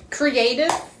 productive,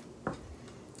 creative.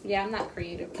 Yeah, I'm not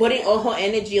creative. Putting all her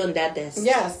energy on that desk.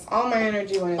 Yes, all my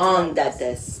energy went into On that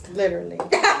desk. Literally.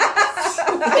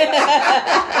 That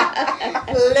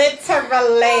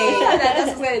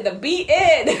Literally. is ready to be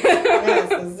in.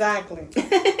 Yes, exactly.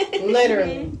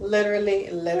 Literally.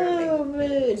 Oh,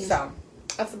 man. So,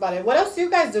 that's about it. What else do you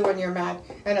guys do when you're mad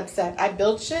and upset? I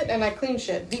build shit and I clean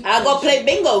shit. Deep I go clean play shit.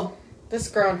 bingo. This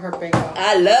girl and her bingo.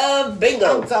 I love I'm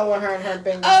bingo. done with her and her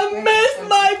bingo. I miss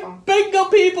my bingo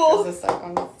people. This is like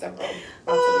on several.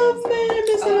 Oh, man.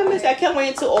 I miss it. I can't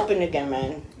wait to open again,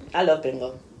 man. I love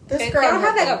bingo. This They girl don't and her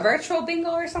have like a bingo. virtual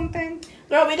bingo or something?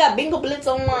 Girl, we got Bingo Blitz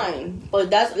online. But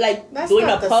that's like That's doing a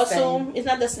not the puzzle. same. It's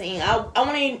not the same. I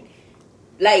want to,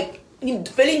 like,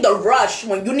 feeling the rush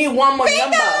when you need one more Bingo!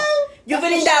 number. You're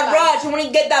That's feeling what that she likes. rush. You want to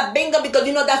get that bingo because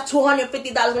you know that's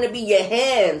 $250 going to be your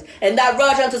hands. And that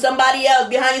rush onto somebody else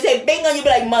behind you say bingo, you be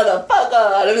like,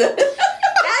 motherfucker.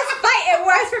 That's fighting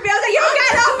worse for me. I was like, you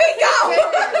got no bingo.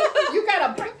 You got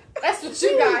a. That's what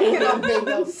you got. You know,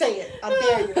 bingo. Say it. I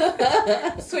dare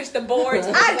you. Switch the boards.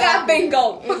 I got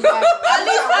bingo. Exactly. At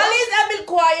least I've been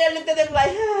quiet and looked at them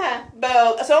like,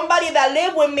 But somebody that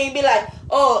live with me be like,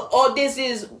 oh, this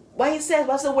is what he says.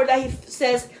 What's the word that he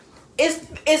says? It's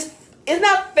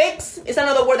not fixed. It's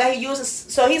another word that he uses.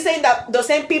 So he's saying that the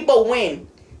same people win.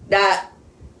 That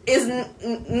is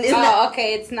not.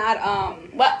 Okay, it's not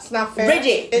What? It's not fair.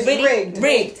 Rigid. It's rigged.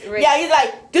 Rigged. Rigged. Yeah, he's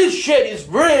like, this shit is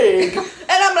rigged. And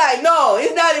I'm like, no,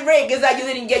 it's not rigged. It's like you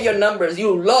didn't get your numbers.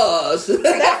 You lost. You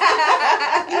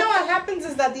know what happens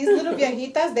is that these little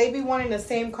viejitas, they be wanting the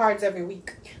same cards every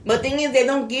week. But thing is, they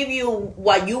don't give you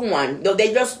what you want.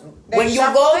 They just When you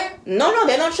go, no,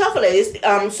 they don't shuffle it.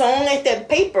 It's son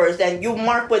papers that you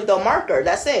mark with the marker.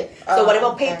 That's it. So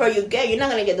whatever paper you get, you're not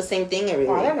gonna get the same thing every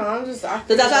week. I don't know. So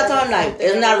that's how I tell them, like,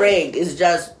 it's not rigged. It's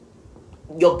just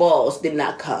your balls did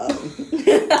not come.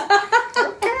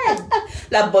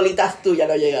 Las bolitas tuyas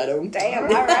no llegaron. Damn, all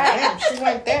right. Damn, she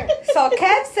went there. So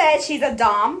Kev said she's a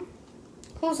dom.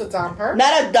 Who's a dom? Her?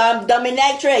 Not a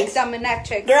dominatrix.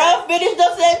 Dominatrix. Girl, finish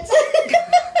the sentence.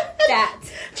 That.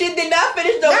 She did not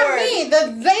finish the Not word. me. The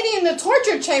lady in the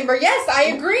torture chamber. Yes, I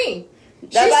agree.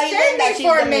 That's why She he said scared that me she's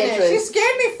for a the minute. mistress. She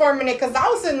scared me for a minute because I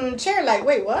was sitting in the chair like,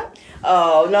 wait, what?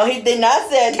 Oh, no, he did not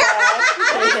say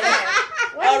that.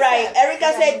 All right,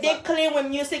 Erica said dick clean with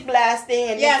music blasting,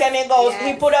 and Yes. then Kevin goes, Yes.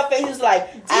 he put up and he's like,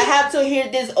 I have to hear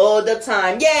this all the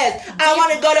time. Yes, I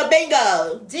want to go to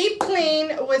bingo. Deep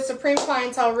clean with Supreme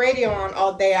Clientele Radio on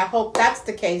all day. I hope that's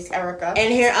the case, Erica.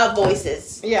 And hear our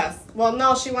voices. Yes. Well,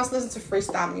 no, she wants to listen to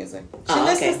freestyle music. She Oh, okay.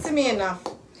 listens to me enough.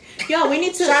 Yo, we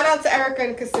need to. Shout out to Erica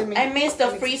and Kissimmee. I missed the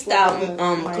freestyle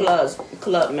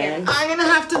club, man. I'm gonna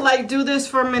have to like do this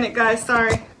for a minute, guys.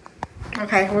 Sorry.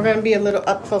 Okay, we're gonna be a little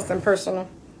up close and personal.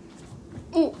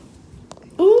 Ooh.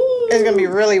 It's gonna be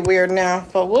really weird now,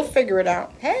 but we'll figure it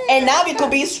out. Hey. And now we could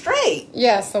be straight.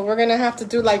 Yeah, so we're gonna have to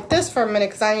do like this for a minute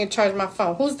because I need to charge my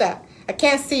phone. Who's that? I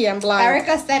can't see. I'm blind.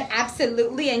 Erica said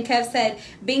absolutely, and Kev said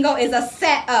bingo is a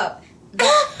setup.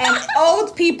 And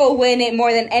old people win it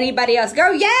more than anybody else.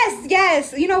 Girl,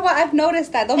 yes. You know what? I've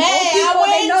noticed that. Those old people,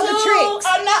 they know the tricks.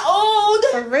 I'm not old.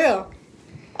 For real.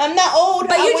 I'm not old.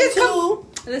 But I you went just too.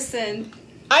 Listen.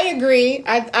 I agree.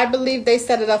 I believe they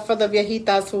set it up for the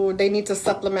viejitas who they need to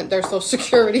supplement their social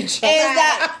security check. Is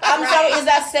that I'm sorry? Is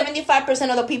that 75%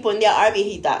 of the people in there are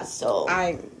viejitas? So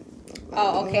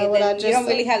Oh, okay. know what I Then just you don't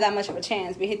said? really have that much of a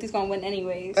chance. Viejitas gonna win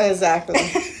anyways. Exactly.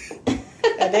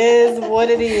 It is what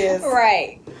it is.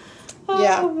 Right.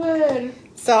 Yeah. Oh, man.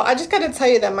 So I just gotta tell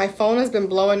you that my phone has been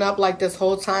blowing up like this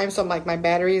whole time. So like my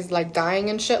battery is like dying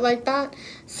and shit like that.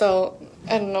 So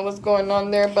I don't know what's going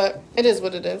on there, but it is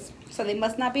what it is. So they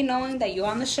must not be knowing that you're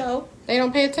on the show. They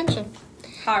don't pay attention.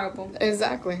 Horrible.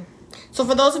 Exactly. So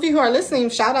for those of you who are listening,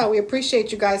 shout out. We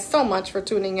appreciate you guys so much for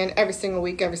tuning in every single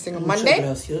week, every single Monday.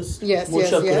 Gracias. Yes.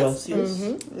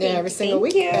 Mm-hmm. Yeah, every single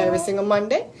week, you. every single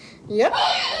Monday. Yep.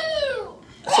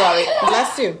 Sorry.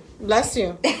 Bless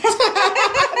you.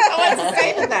 I want to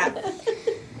say to that.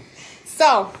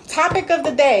 So, topic of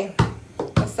the day.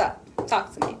 What's up?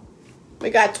 Talk to me. We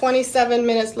got 27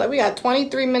 minutes left. We got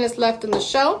 23 minutes left in the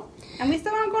show. And we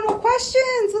still aren't going to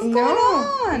questions. What's going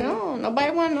on? No,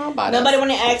 nobody want to know about Nobody it.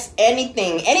 want to ask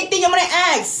anything. Anything you want to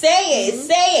ask, say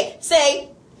it. Say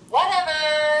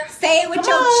whatever. Say it with Come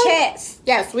your on. chest.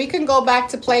 Yes, we can go back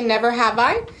to play Never Have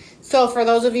I. So for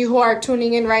those of you who are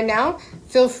tuning in right now,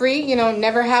 feel free,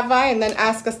 never have I, and then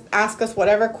ask us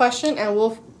whatever question, and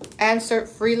we'll answer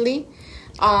freely.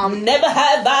 Never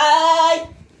have I.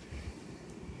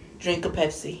 Drink a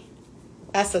Pepsi.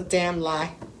 That's a damn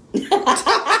lie.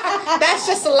 That's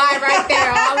just a lie right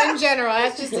there, all in general.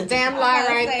 That's just a damn lie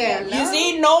right there. You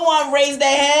see, no one raised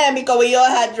their hand because we all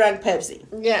had drank Pepsi.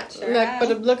 Yeah, Sure.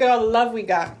 look at all the love we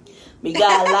got. We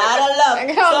got a lot of love.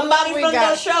 Look at all the Somebody love we from got.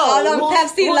 the show. All them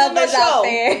Pepsi who's on the lovers show? out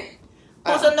there.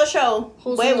 Who's on the show?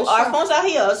 Who's Wait, on the our show? phones are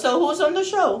here. So who's on the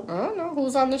show? I don't know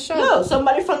who's on the show. No,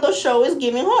 somebody from the show is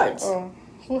giving hearts. Oh,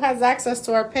 who has access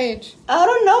to our page? I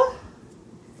don't know.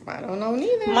 I don't know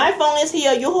neither. My phone is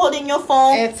here. You holding your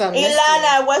phone? It's a mystery.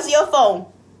 Ilana, what's your phone?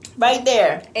 Right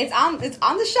there. It's on the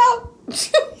show.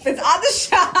 It's on the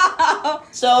show.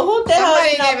 So who the hell Somebody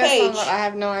is on our gave us page? some. I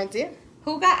have no idea.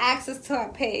 Who got access to our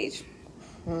page?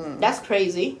 That's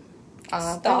crazy.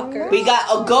 Stalker. We got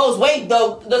a ghost. Wait,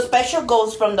 the special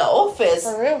ghost from the office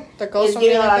For real. The ghost is from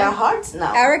giving the a lot other of day. hearts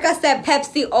now. Erica said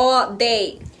Pepsi all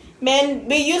day. Man,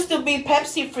 we used to be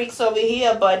Pepsi freaks over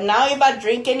here, but now if I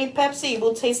drink any Pepsi, it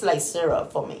will taste like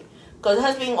syrup for me. Because it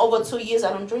has been over 2 years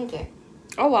I don't drink it.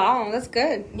 Oh wow, that's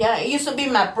good. Yeah, it used to be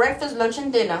my breakfast, lunch,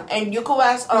 and dinner. And you could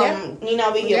ask Nina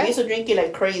over here. Yeah. We used to drink it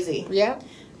like crazy. Yeah.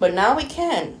 But now we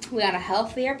can. We on a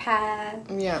healthier path.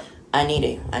 Yeah. I need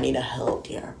a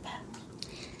healthier path.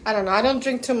 I don't know. I don't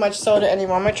drink too much soda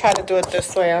anymore. I'm going to try to do it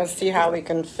this way. I'll see how we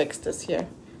can fix this here.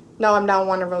 No, I'm not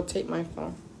want to rotate my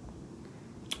phone.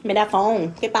 Mira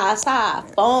phone. ¿Qué pasa?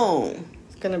 Phone.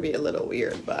 It's going to be a little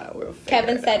weird, but we'll figure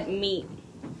Kevin it said meat.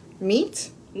 out.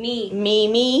 Meat? Me.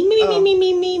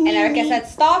 Me. And Erica said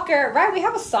stalker. Right, we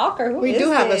have a stalker. Who We is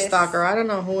do have this? a stalker. I don't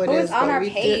know who it Who is. is on but our we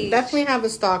page? definitely have a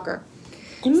stalker.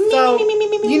 So,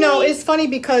 you know, it's funny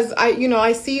because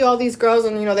I see all these girls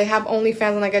and, they have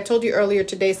OnlyFans. And like I told you earlier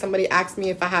today, somebody asked me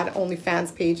if I had an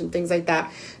OnlyFans page and things like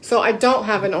that. So I don't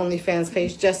have an OnlyFans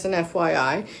page, just an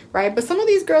FYI, right? But some of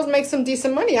these girls make some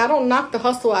decent money. I don't knock the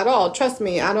hustle at all. Trust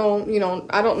me, I don't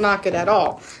knock it at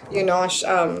all.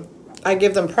 I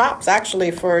give them props actually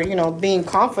for, being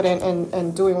confident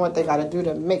and doing what they got to do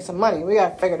to make some money. We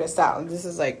got to figure this out. This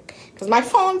is like, because my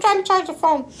phone, I'm trying to charge the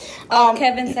phone.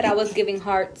 Kevin said I was giving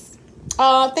hearts.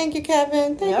 Oh, thank you,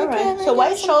 Kevin. Thank you, Kevin. So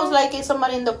why it shows like it's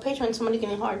somebody in the page when somebody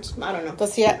giving hearts? I don't know.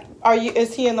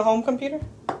 Is he in the home computer?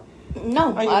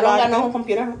 No, I don't got no home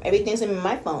computer. Everything's in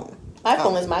my phone. My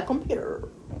phone is my computer.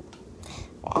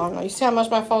 I don't know. You see how much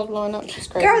my phone's blowing up? It's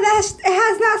crazy. Girl, it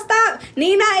has not stopped.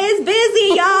 Nina is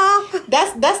busy, y'all.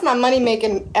 That's my money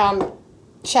making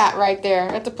chat right there.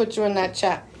 I have to put you in that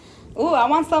chat. Ooh, I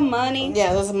want some money.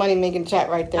 Yeah, there's a money making chat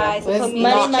right there. Right, so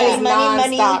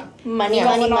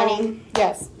money.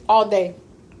 Yes, all day.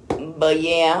 But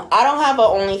yeah, I don't have an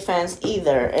OnlyFans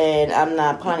either, and I'm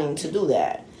not planning to do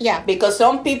that. Yeah, because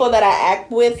some people that I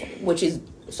act with, which is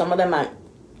some of them are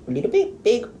a little bit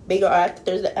bigger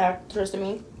actors than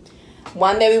me.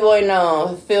 One day we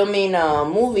were filming a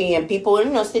movie, and people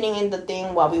sitting in the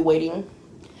thing while we waiting,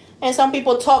 and some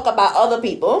people talk about other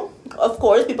people. Of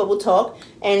course, people will talk,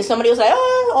 and somebody was like,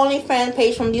 "Oh, OnlyFans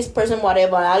page from this person,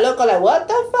 whatever." And I look, I'm like, "What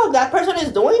the fuck? That person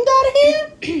is doing that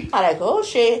here?" I'm like, "Oh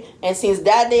shit!" And since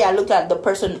that day, I looked at the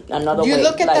person another way. You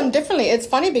look at them differently. It's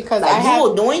funny because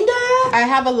doing that. I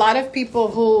have a lot of people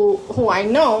who I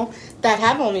know that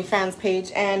have OnlyFans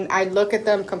page, and I look at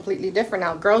them completely different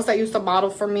now. Girls that used to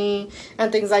model for me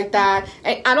and things like that.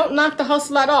 And I don't knock the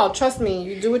hustle at all. Trust me,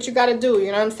 you do what you got to do. You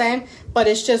know what I'm saying? But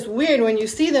it's just weird when you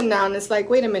see them now, and it's like,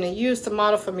 wait a minute, you used to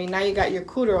model for me. Now you got your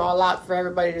cooter all out for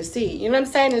everybody to see. You know what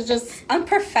I'm saying? It's just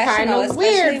unprofessional, kind of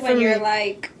especially weird when you're me.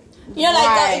 like.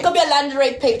 Right. It could be a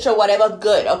lingerie picture, whatever.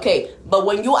 Good, okay. But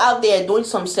when you out there doing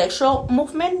some sexual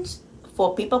movements,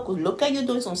 for people to look at you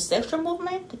doing some sexual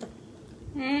movement.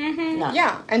 Mm-hmm. No.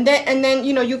 Yeah, and then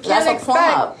you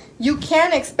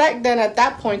can't expect then at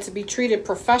that point to be treated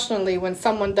professionally when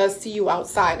someone does see you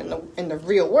outside in the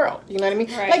real world. You know what I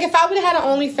mean? Right. Like if I would have had an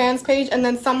OnlyFans page and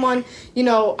then someone,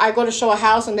 I go to show a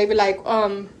house and they be like,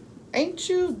 ain't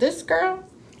you this girl?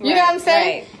 You know what I'm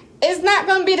saying? Right. It's not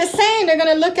going to be the same. They're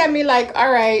going to look at me like,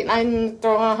 all right, I'm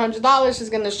throw her $100. She's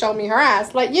going to show me her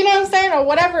ass. Like, you know what I'm saying? Or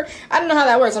whatever. I don't know how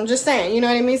that works. I'm just saying. You know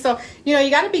what I mean? So, you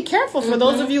got to be careful. For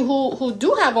those of you who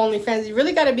do have OnlyFans, you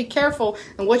really got to be careful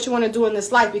in what you want to do in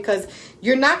this life, because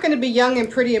you're not going to be young and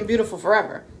pretty and beautiful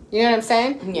forever. You know what I'm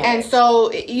saying? Yeah. And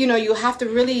so, you have to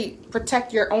really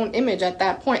protect your own image at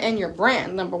that point and your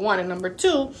brand, number one. And number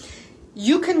two,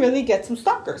 you can really get some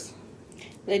stalkers.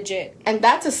 Legit. And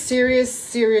that's a serious,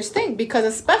 serious thing, because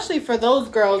especially for those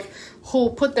girls who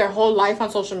put their whole life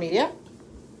on social media,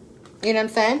 you know what I'm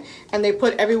saying? And they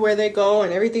put everywhere they go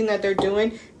and everything that they're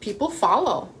doing, people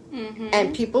follow. Mm-hmm.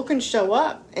 And people can show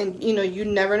up. And, you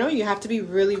never know. You have to be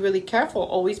really, really careful.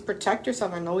 Always protect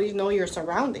yourself and always know your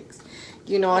surroundings.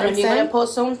 You know what I'm saying? If you're going to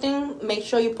post something, make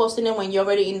sure you're posting it when you're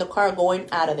already in the car going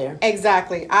out of there.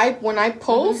 Exactly. When I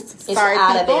post, It's sorry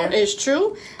out people, of there. it's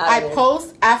true. I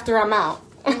post after I'm out.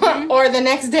 Or the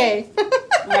next day.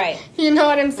 Right. You know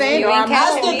what I'm saying? Or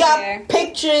I still got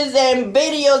pictures and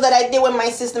videos that I did with my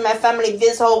sister, my family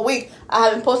this whole week. I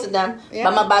haven't posted them. Yeah.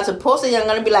 But I'm about to post it. I'm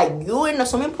going to be like, you in the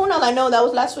swimming pool? I'm like, no, that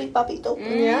was last week, papito.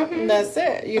 Yeah, that's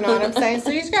it. You know what I'm saying?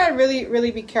 So you just got to really, really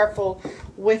be careful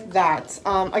with that.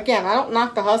 Again, I don't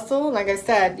knock the hustle. Like I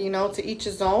said, to each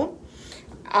his own.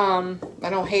 I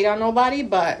don't hate on nobody,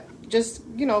 but just,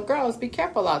 girls, be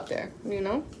careful out there,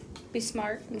 Be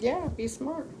smart. Yeah, be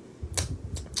smart.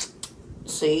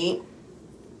 See?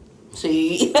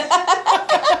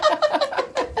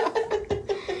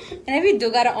 And if you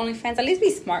do got an OnlyFans, at least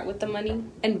be smart with the money.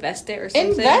 Invest it or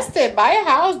something. Invest it. Buy a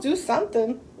house. Do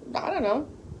something. I don't know.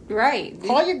 Right.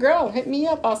 Call your girl. Hit me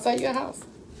up. I'll sell you a house.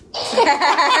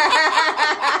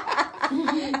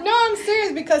 No, I'm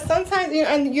serious, because sometimes,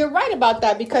 and you're right about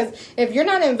that, because if you're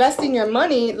not investing your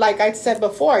money, like I said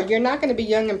before, you're not going to be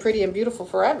young and pretty and beautiful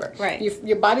forever. Right.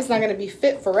 Your body's not going to be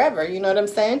fit forever. You know what I'm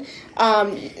saying?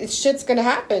 Shit's going to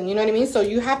happen. You know what I mean? So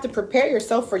you have to prepare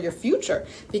yourself for your future,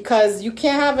 because you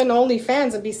can't have an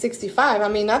OnlyFans and be 65. I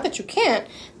mean, not that you can't,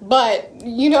 but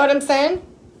you know what I'm saying?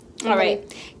 All right.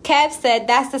 Kev said,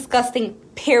 that's disgusting,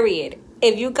 period.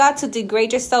 If you got to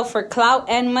degrade yourself for clout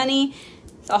and money,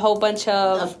 it's a whole bunch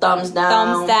of thumbs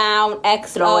down,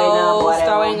 XO,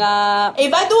 throwing up.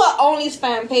 If I do an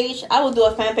OnlyFans page, I will do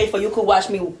a fan page for you could watch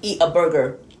me eat a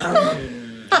burger.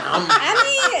 I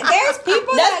mean, there's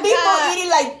people There's that people got... eating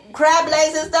like crab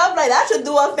legs and stuff. Like, I should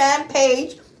do a fan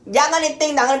page. Y'all gonna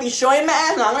think that I'm gonna be showing my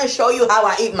ass? No, I'm gonna show you how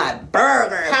I eat my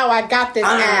burger. How I got this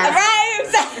ass. Right,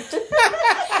 exactly.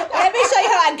 Let me show you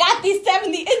how I got these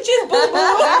 70 inches,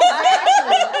 boo-boo.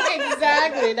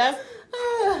 Exactly. That'd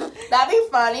be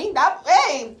funny.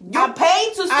 Hey, you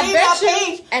paid to see that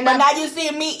page, but now you see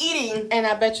me eating. And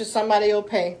I bet you somebody will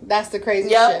pay. That's the crazy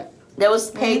Yep. shit. That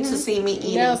was paid to see me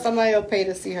eating. Yeah, somebody will pay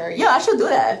to see her eat. Yeah, I should do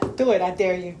that. Do it. I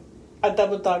dare you. I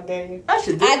double dog dare you. I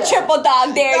should do that. I triple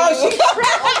dog dare you. She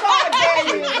triple dog dare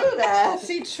you. Do that.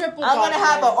 She triple I'm dog gonna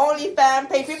have an OnlyFans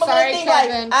page. People Sorry, gonna think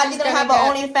Kevin. like I She's didn't gonna have an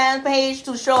OnlyFans page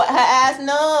to show her ass.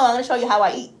 No, I'm gonna show you how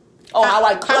I eat. Oh, how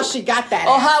I cook. How she got that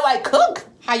Oh, ass. how I cook.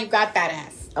 How you got that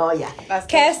ass. Oh yeah.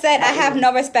 Kev said, I have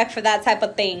no respect for that type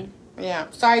of thing. Yeah.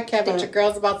 Sorry, Kevin. Your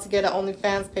girl's about to get an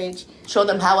OnlyFans page. Show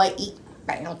them how I eat.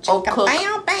 Bam, Oh, cook.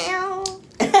 Bam, bam.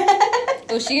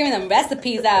 Oh, she giving them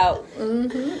recipes out.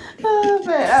 Mm-hmm. Oh,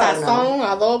 man, I don't know. Sazón,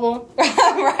 adobo,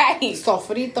 Right.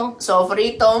 sofrito.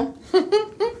 Sofrito.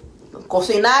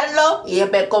 Cocinarlo y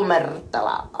después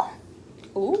comértela.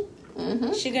 Ooh.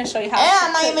 Mm-hmm. She gonna show you how And to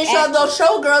I'm not cook even sure eggs. those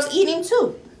showgirls eating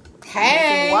too.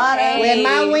 Hey, Water. where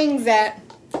my wings at?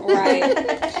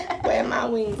 Right. Where my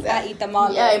wings I at? eat them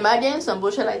all. Yeah, imagine some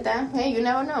bullshit like that. Hey, you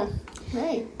never know.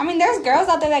 Hey. I mean, there's girls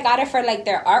out there that got it for like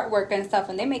their artwork and stuff,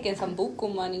 and they making some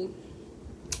buku money.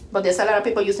 But there's a lot of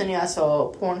people using it as a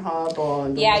Pornhub or...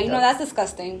 Yeah, you know, that's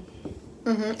disgusting.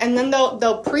 Mm-hmm. And then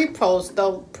they'll pre-post,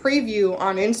 they'll preview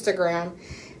on Instagram,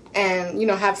 and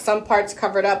have some parts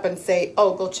covered up and say,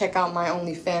 "Oh, go check out my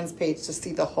OnlyFans page to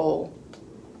see the whole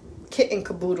kit and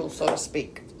caboodle, so to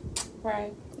speak."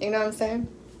 Right. You know what I'm saying?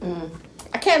 Mm.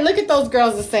 I can't look at those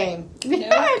girls the same.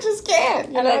 I just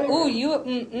can't. I'm like, ooh,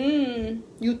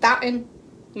 You thoughtin'.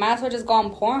 might as well just go on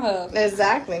Pornhub.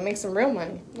 Exactly, make some real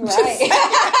money. Right.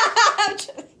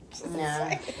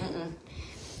 Yeah.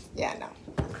 Yeah, no.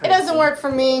 It doesn't work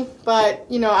for me, but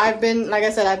I've been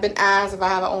asked if I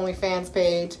have an OnlyFans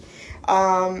page,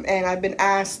 and I've been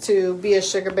asked to be a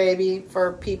sugar baby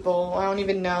for people I don't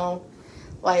even know.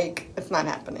 Like, it's not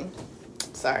happening.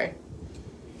 Sorry.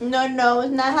 No,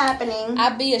 it's not happening.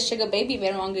 I'd be a sugar baby if they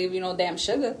don't want to give you no damn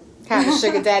sugar. Have a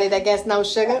sugar daddy that gets no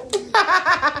sugar.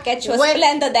 Get you a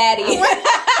Splenda daddy.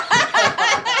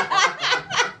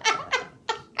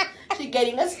 She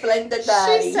getting a splendid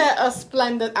daddy. She said a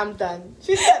splendid. I'm done.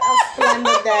 She said a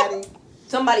splendid daddy.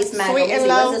 Somebody smack. Sweet and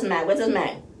low.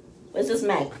 What's this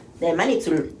smack? Damn, I need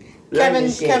to learn Kevin,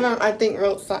 this shit. I think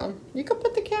wrote something. You can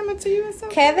put the camera to you or something.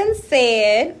 Kevin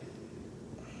said,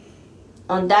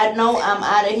 On that note, I'm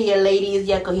out of here, ladies.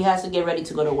 Yeah, because he has to get ready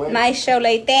to go to work. nice show,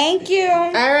 late. Thank you.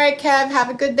 All right, Kev. Have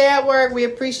a good day at work. We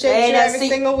appreciate you every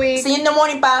single week. See you in the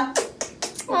morning, pa.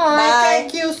 Aw, Bye.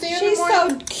 thank you. See you She's in the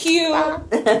morning. so cute.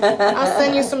 I'll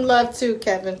send you some love too,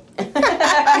 Kevin.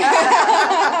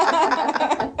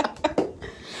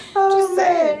 Just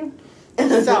saying.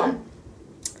 So,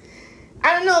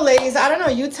 I don't know, ladies. I don't know.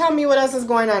 You tell me what else is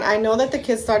going on. I know that the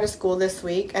kids started school this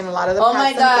week, and a lot of them. Oh have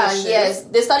my some God! issues. Yes,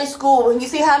 they started school. You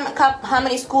see how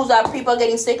many schools are people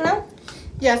getting sick now?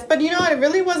 Yes, but you know what? It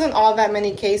really wasn't all that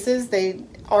many cases.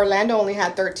 Orlando only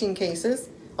had 13 cases.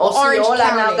 Orange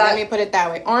County. Let me put it that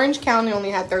way. Orange County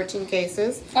only had 13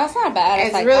 cases. That's not bad.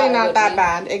 It's like really how it not would that be.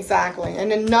 bad. Exactly.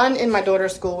 And then none in my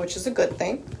daughter's school, which is a good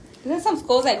thing. Isn't some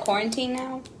schools like quarantine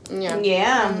now? Yeah.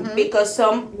 Yeah, Mm-hmm. because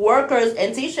some workers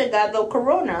and teachers got the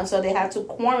corona, so they had to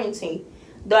quarantine.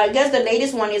 Though I guess the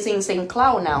latest one is in St.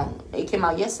 Cloud now. It came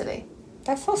out yesterday.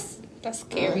 That's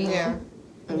scary. Yeah.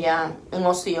 Yeah, in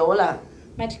Osceola.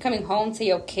 Imagine coming home to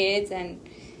your kids and.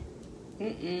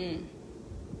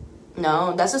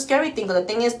 No, that's a scary thing. But the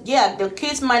thing is, yeah, the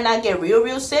kids might not get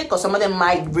real sick, or some of them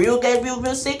might get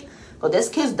real sick. But there's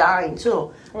kids dying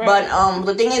too. Right. But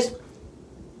the thing is,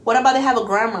 what about they have a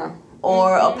grandma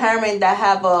or a parent that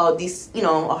have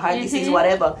a heart disease,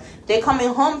 whatever? They're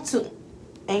coming home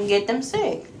and get them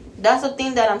sick. That's the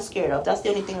thing that I'm scared of. That's the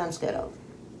only thing I'm scared of.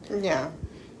 Yeah.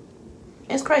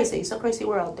 It's crazy. It's a crazy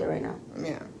world out there right now.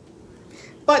 Yeah.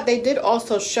 But they did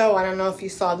also show, I don't know if you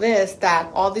saw this,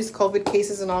 that all these COVID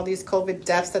cases and all these COVID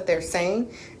deaths that they're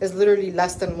saying is literally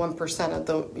less than 1% of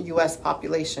the U.S.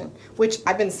 population, which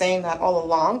I've been saying that all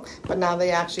along, but now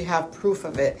they actually have proof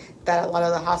of it, that a lot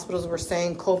of the hospitals were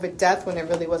saying COVID death when it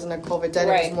really wasn't a COVID death.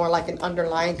 Right. It was more like an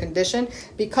underlying condition,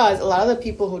 because a lot of the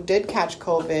people who did catch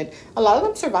COVID, a lot of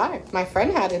them survived. My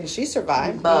friend had it and she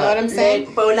survived. But you know what I'm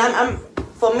saying? But when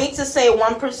for me to say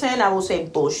 1%, I will say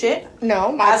bullshit.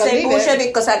 No, I say believe bullshit it.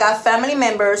 because I got family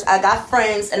members, I got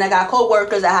friends, and I got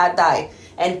co-workers that had died.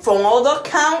 And from all the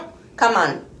count, come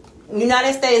on,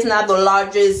 United States is not the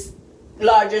largest,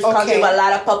 largest country with a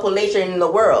lot of population in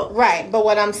the world. Right. But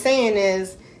what I'm saying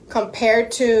is,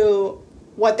 compared to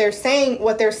what they're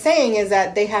saying is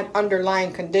that they had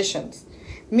underlying conditions.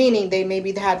 Meaning they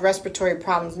had respiratory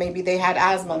problems, maybe they had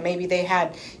asthma, maybe they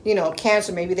had,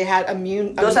 cancer, maybe they had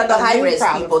immune Those are the high-risk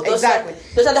people. Exactly.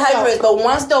 Those are the high-risk. But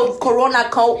once the corona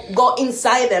go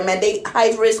inside them and they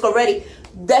high-risk already,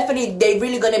 definitely they're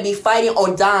really going to be fighting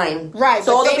or dying. Right.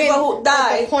 So all the people who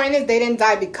died. The point is they didn't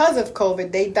die because of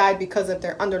COVID. They died because of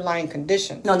their underlying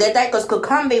condition. No, they died because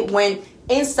COVID went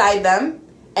inside them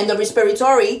and the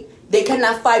respiratory, they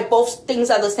cannot fight both things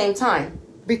at the same time.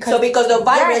 Because the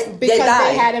virus, because they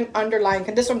died. They had an underlying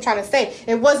condition. This is what I'm trying to say.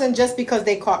 It wasn't just because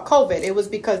they caught COVID. It was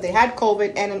because they had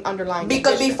COVID and an underlying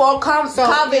because condition. Before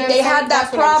COVID, they had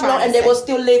that problem and they were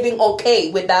still living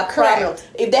okay with that problem.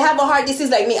 If they have a heart disease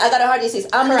like me, I got a heart disease.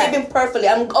 I'm living perfectly.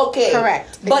 I'm okay.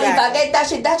 Correct. But if I get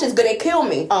that shit's gonna kill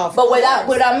me. But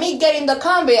without me getting the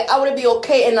COVID, I would be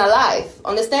okay and alive.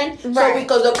 Understand? Right. So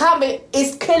because the COVID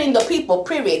is killing the people.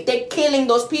 Period. They're killing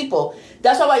those people.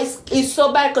 That's why it's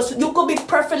so bad, because you could be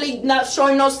perfectly not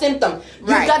showing no symptom. You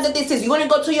got the disease. You're going to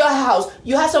go to your house.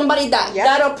 You have somebody that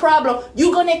got a problem.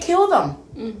 You're going to kill them.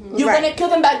 Mm-hmm. You're going to kill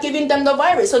them by giving them the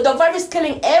virus. So the virus is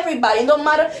killing everybody. No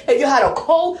matter if you had a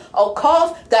cold, a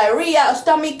cough, diarrhea, a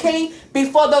stomach ache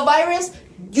before the virus,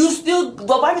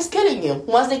 the virus killing you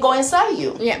once they go inside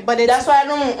you. Yeah, but that's why I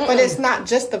don't. But it's not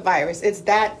just the virus; it's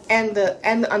that and the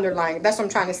underlying. That's what I'm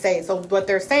trying to say. So what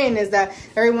they're saying is that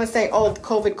everyone's saying, "Oh,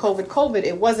 COVID."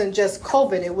 It wasn't just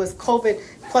COVID; it was COVID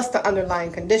plus the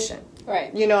underlying condition.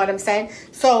 Right. You know what I'm saying?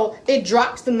 So it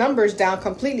drops the numbers down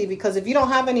completely, because if you don't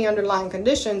have any underlying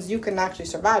conditions, you can actually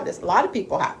survive this. A lot of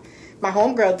people have. My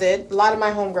homegirl did. A lot of my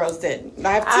homegirls did.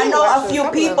 I know a few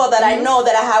people that I know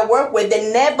that I have worked with.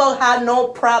 They never had no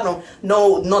problem.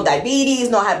 No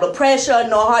diabetes, no high blood pressure,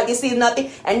 no heart disease,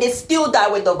 nothing. And they still die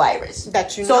with the virus.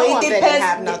 That you know of, they didn't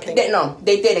have nothing.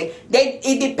 They didn't.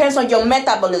 It depends on your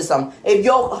metabolism. If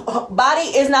your body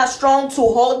is not strong to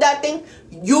hold that thing,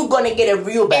 you're going to get it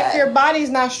real bad. If your body's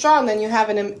not strong, then you have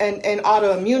an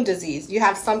autoimmune disease. You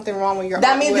have something wrong with your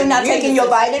That means you're not taking your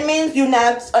vitamins, you're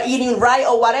not eating right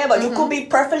or whatever. You could be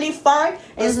perfectly fine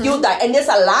and still die. And there's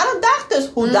a lot of doctors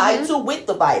who die too with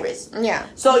the virus. Yeah.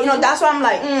 So, that's why I'm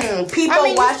like,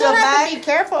 people watch your back. To be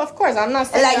careful, of course. I'm not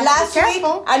saying like last week,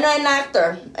 I know an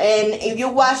actor. And if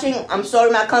you're watching, I'm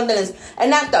sorry, my condolences.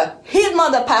 An actor, his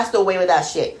mother passed away with that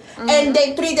shit. And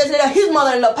then 3 days later, his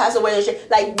mother-in-law passed away and shit.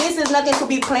 Like, this is nothing to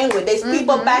be playing with. There's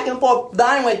people back and forth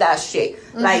dying with that shit.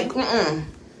 Like,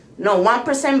 no,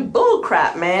 1% bull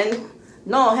crap, man.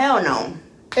 No, hell no.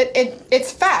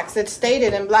 It's facts. It's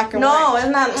stated in black and white. No, it's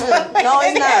not. No,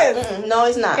 it's not. No,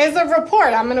 it's not. It's a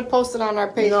report. I'm going to post it on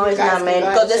our page. No, it's not, man.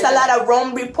 Because there's a lot of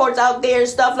wrong reports out there and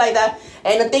stuff like that.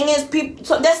 And the thing is,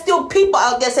 there's still people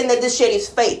out there saying that this shit is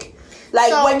fake.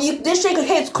 Like, when this shit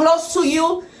hits close to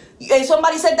you, and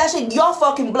somebody said that shit, your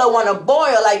fucking blood wanna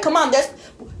boil. Like, come on,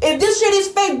 if this shit is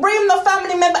fake, bring the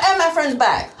family member and my friends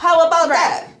back. How about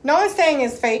that? No one's saying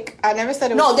it's fake. I never said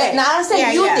it was fake. No, I'm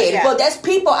saying you did. But there's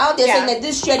people out there saying that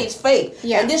this shit is fake.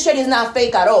 Yeah. And this shit is not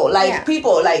fake at all. Like,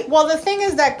 people, like... Well, the thing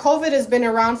is that COVID has been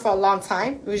around for a long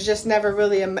time. It was just never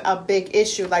really a big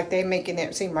issue like they're making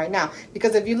it seem right now.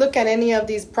 Because if you look at any of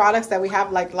these products that we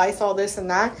have, like Lysol, this and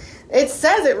that, it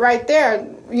says it right there,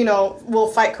 we'll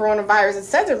fight coronavirus. It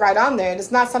says it right on there. And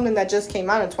it's not something that just came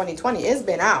out in 2020. It's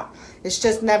been out. It's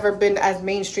just never been as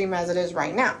mainstream as it is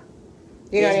right now.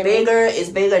 You know what I mean? It's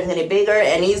bigger, it's getting bigger,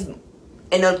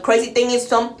 and the crazy thing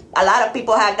is a lot of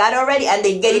people have got it already, and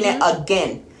they're getting it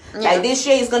again. Yeah. Like, this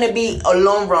shit is going to be a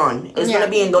long run. It's going to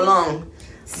be in the long.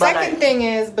 Second thing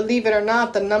is, believe it or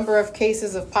not, the number of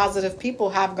cases of positive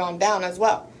people have gone down as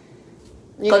well.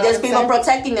 Because there's people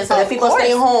protecting themselves. There's people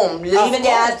staying home. Even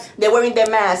they're wearing their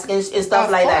masks and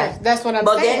stuff like that. That's what I'm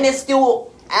saying. But then there's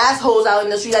still assholes out in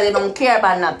the street that they don't care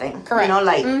about nothing. Correct.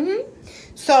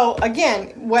 So,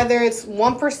 again, whether it's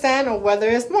 1% or whether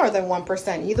it's more than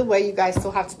 1%, either way, you guys still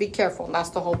have to be careful. And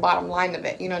that's the whole bottom line of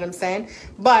it. You know what I'm saying?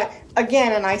 But,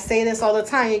 again, and I say this all the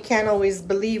time, you can't always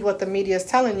believe what the media is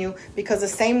telling you, because the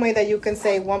same way that you can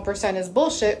say 1% is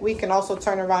bullshit, we can also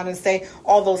turn around and say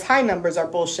all those high numbers are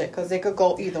bullshit, because they could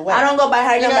go either way. I don't go by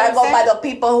high numbers. I go by the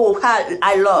people who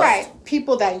I lost. Right.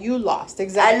 People that you lost.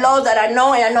 Exactly. I lost that I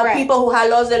know, and I know people who have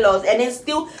lost their loss. And it's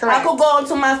still, I could go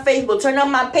onto my Facebook, turn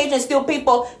on my page, and still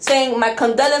people saying my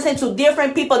condolences to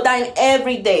different people dying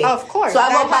every day. Of course. So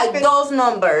I go by those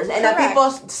numbers, and the people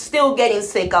still getting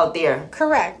sick out there.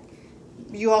 Correct.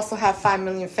 You also have 5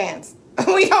 million fans.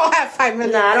 We don't have 5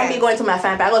 million I don't be going to my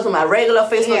fan page. I go to my regular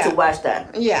Facebook to watch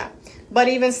that. Yeah. But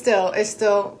even still, it's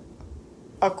still,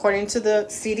 according to the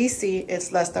CDC,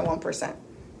 it's less than 1%.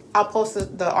 I'll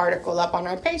post the article up on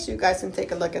our page so you guys can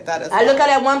take a look at that as well. I look at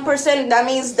it 1%. That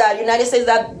means that United States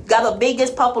that got the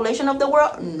biggest population of the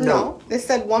world? No. They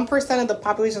said 1% of the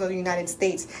population of the United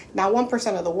States, not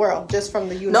 1% of the world, just from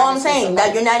the United States. No, I'm saying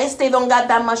that United States don't got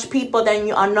that much people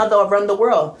than another around the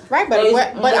world. Right,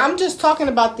 but I'm just talking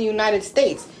about the United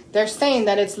States. They're saying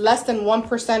that it's less than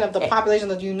 1% of the population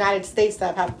of the United States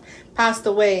that have passed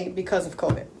away because of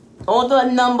COVID. All the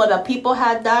number that people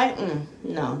had died?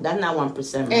 No, that's not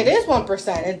 1%. Man. It is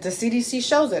 1%. The CDC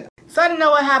shows it. So I don't know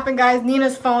what happened, guys.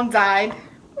 Nina's phone died.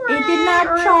 It did not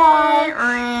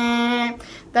charge.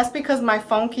 That's because my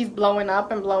phone keeps blowing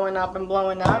up and blowing up and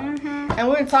blowing up. Mm-hmm. And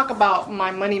we're going to talk about my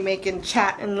money-making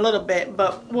chat in a little bit,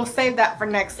 but we'll save that for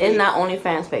next week. It's not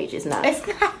OnlyFans page. It's not. It's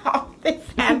not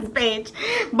OnlyFans page.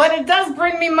 But it does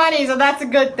bring me money, so that's a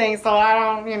good thing. So I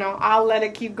don't, I'll let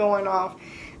it keep going off.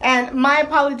 And my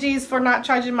apologies for not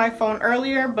charging my phone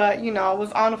earlier, but, I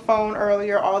was on the phone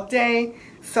earlier all day,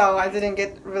 so I didn't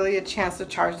get really a chance to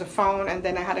charge the phone, and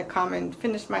then I had to come and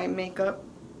finish my makeup.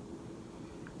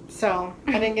 So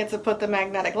I didn't get to put the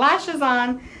magnetic lashes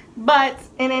on, but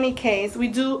in any case, we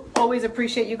do always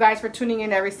appreciate you guys for tuning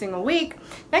in every single week.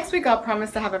 Next week, I'll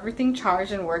promise to have everything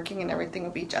charged and working, and everything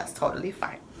will be just totally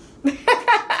fine.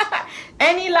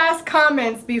 Any last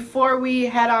comments before we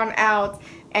head on out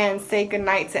and say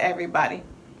goodnight to everybody?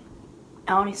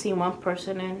 I only see one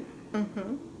person in.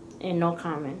 And no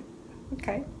comment.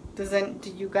 Okay. Do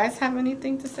you guys have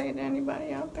anything to say to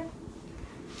anybody out there?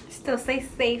 Still stay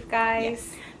safe, guys.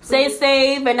 Yes. Stay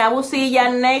safe, and I will see ya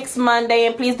next Monday.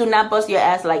 And please do not bust your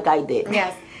ass like I did.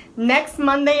 Yes. Next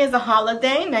Monday is a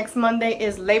holiday. Next Monday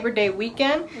is Labor Day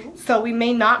weekend. So we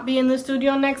may not be in the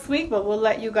studio next week, but we'll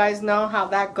let you guys know how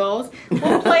that goes.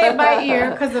 We'll play it by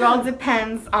ear because it all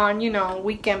depends on,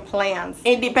 weekend plans.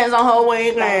 It depends on her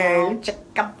weekend.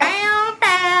 Chicka bow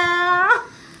bow.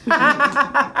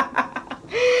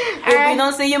 If we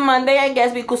don't see you Monday, I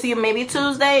guess we could see you maybe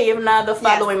Tuesday, if not the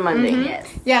following Monday.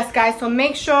 Mm-hmm. Yes, guys. So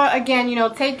make sure, again,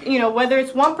 take, whether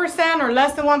it's 1% or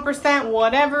less than 1%,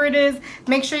 whatever it is,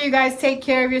 make sure you guys take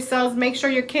care of yourselves. Make sure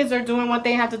your kids are doing what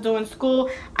they have to do in school.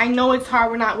 I know it's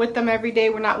hard. We're not with them every day.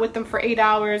 We're not with them for 8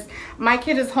 hours. My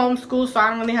kid is homeschooled, so I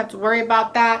don't really have to worry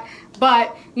about that.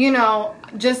 But,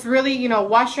 just really,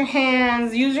 wash your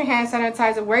hands, use your hand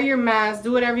sanitizer, wear your mask,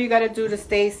 do whatever you got to do to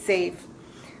stay safe.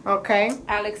 Okay.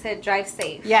 Alex said drive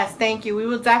safe. Yes, thank you. We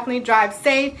will definitely drive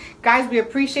safe. Guys, we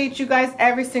appreciate you guys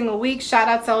every single week. Shout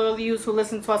out to all of you who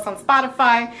listen to us on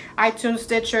Spotify, iTunes,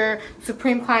 Stitcher,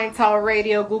 Supreme Clientele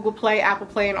Radio, Google Play, Apple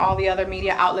Play, and all the other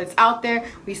media outlets out there.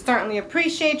 We certainly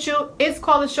appreciate you. It's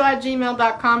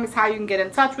calltheshow@gmail.com is how you can get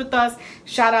in touch with us.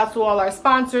 Shout out to all our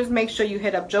sponsors. Make sure you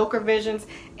hit up Joker Visions,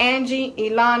 Angie,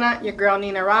 Ilana, your girl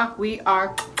Nina Rock. We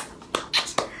are...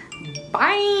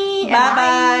 Bye.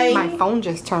 Bye-bye. My phone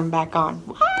just turned back on.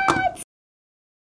 What?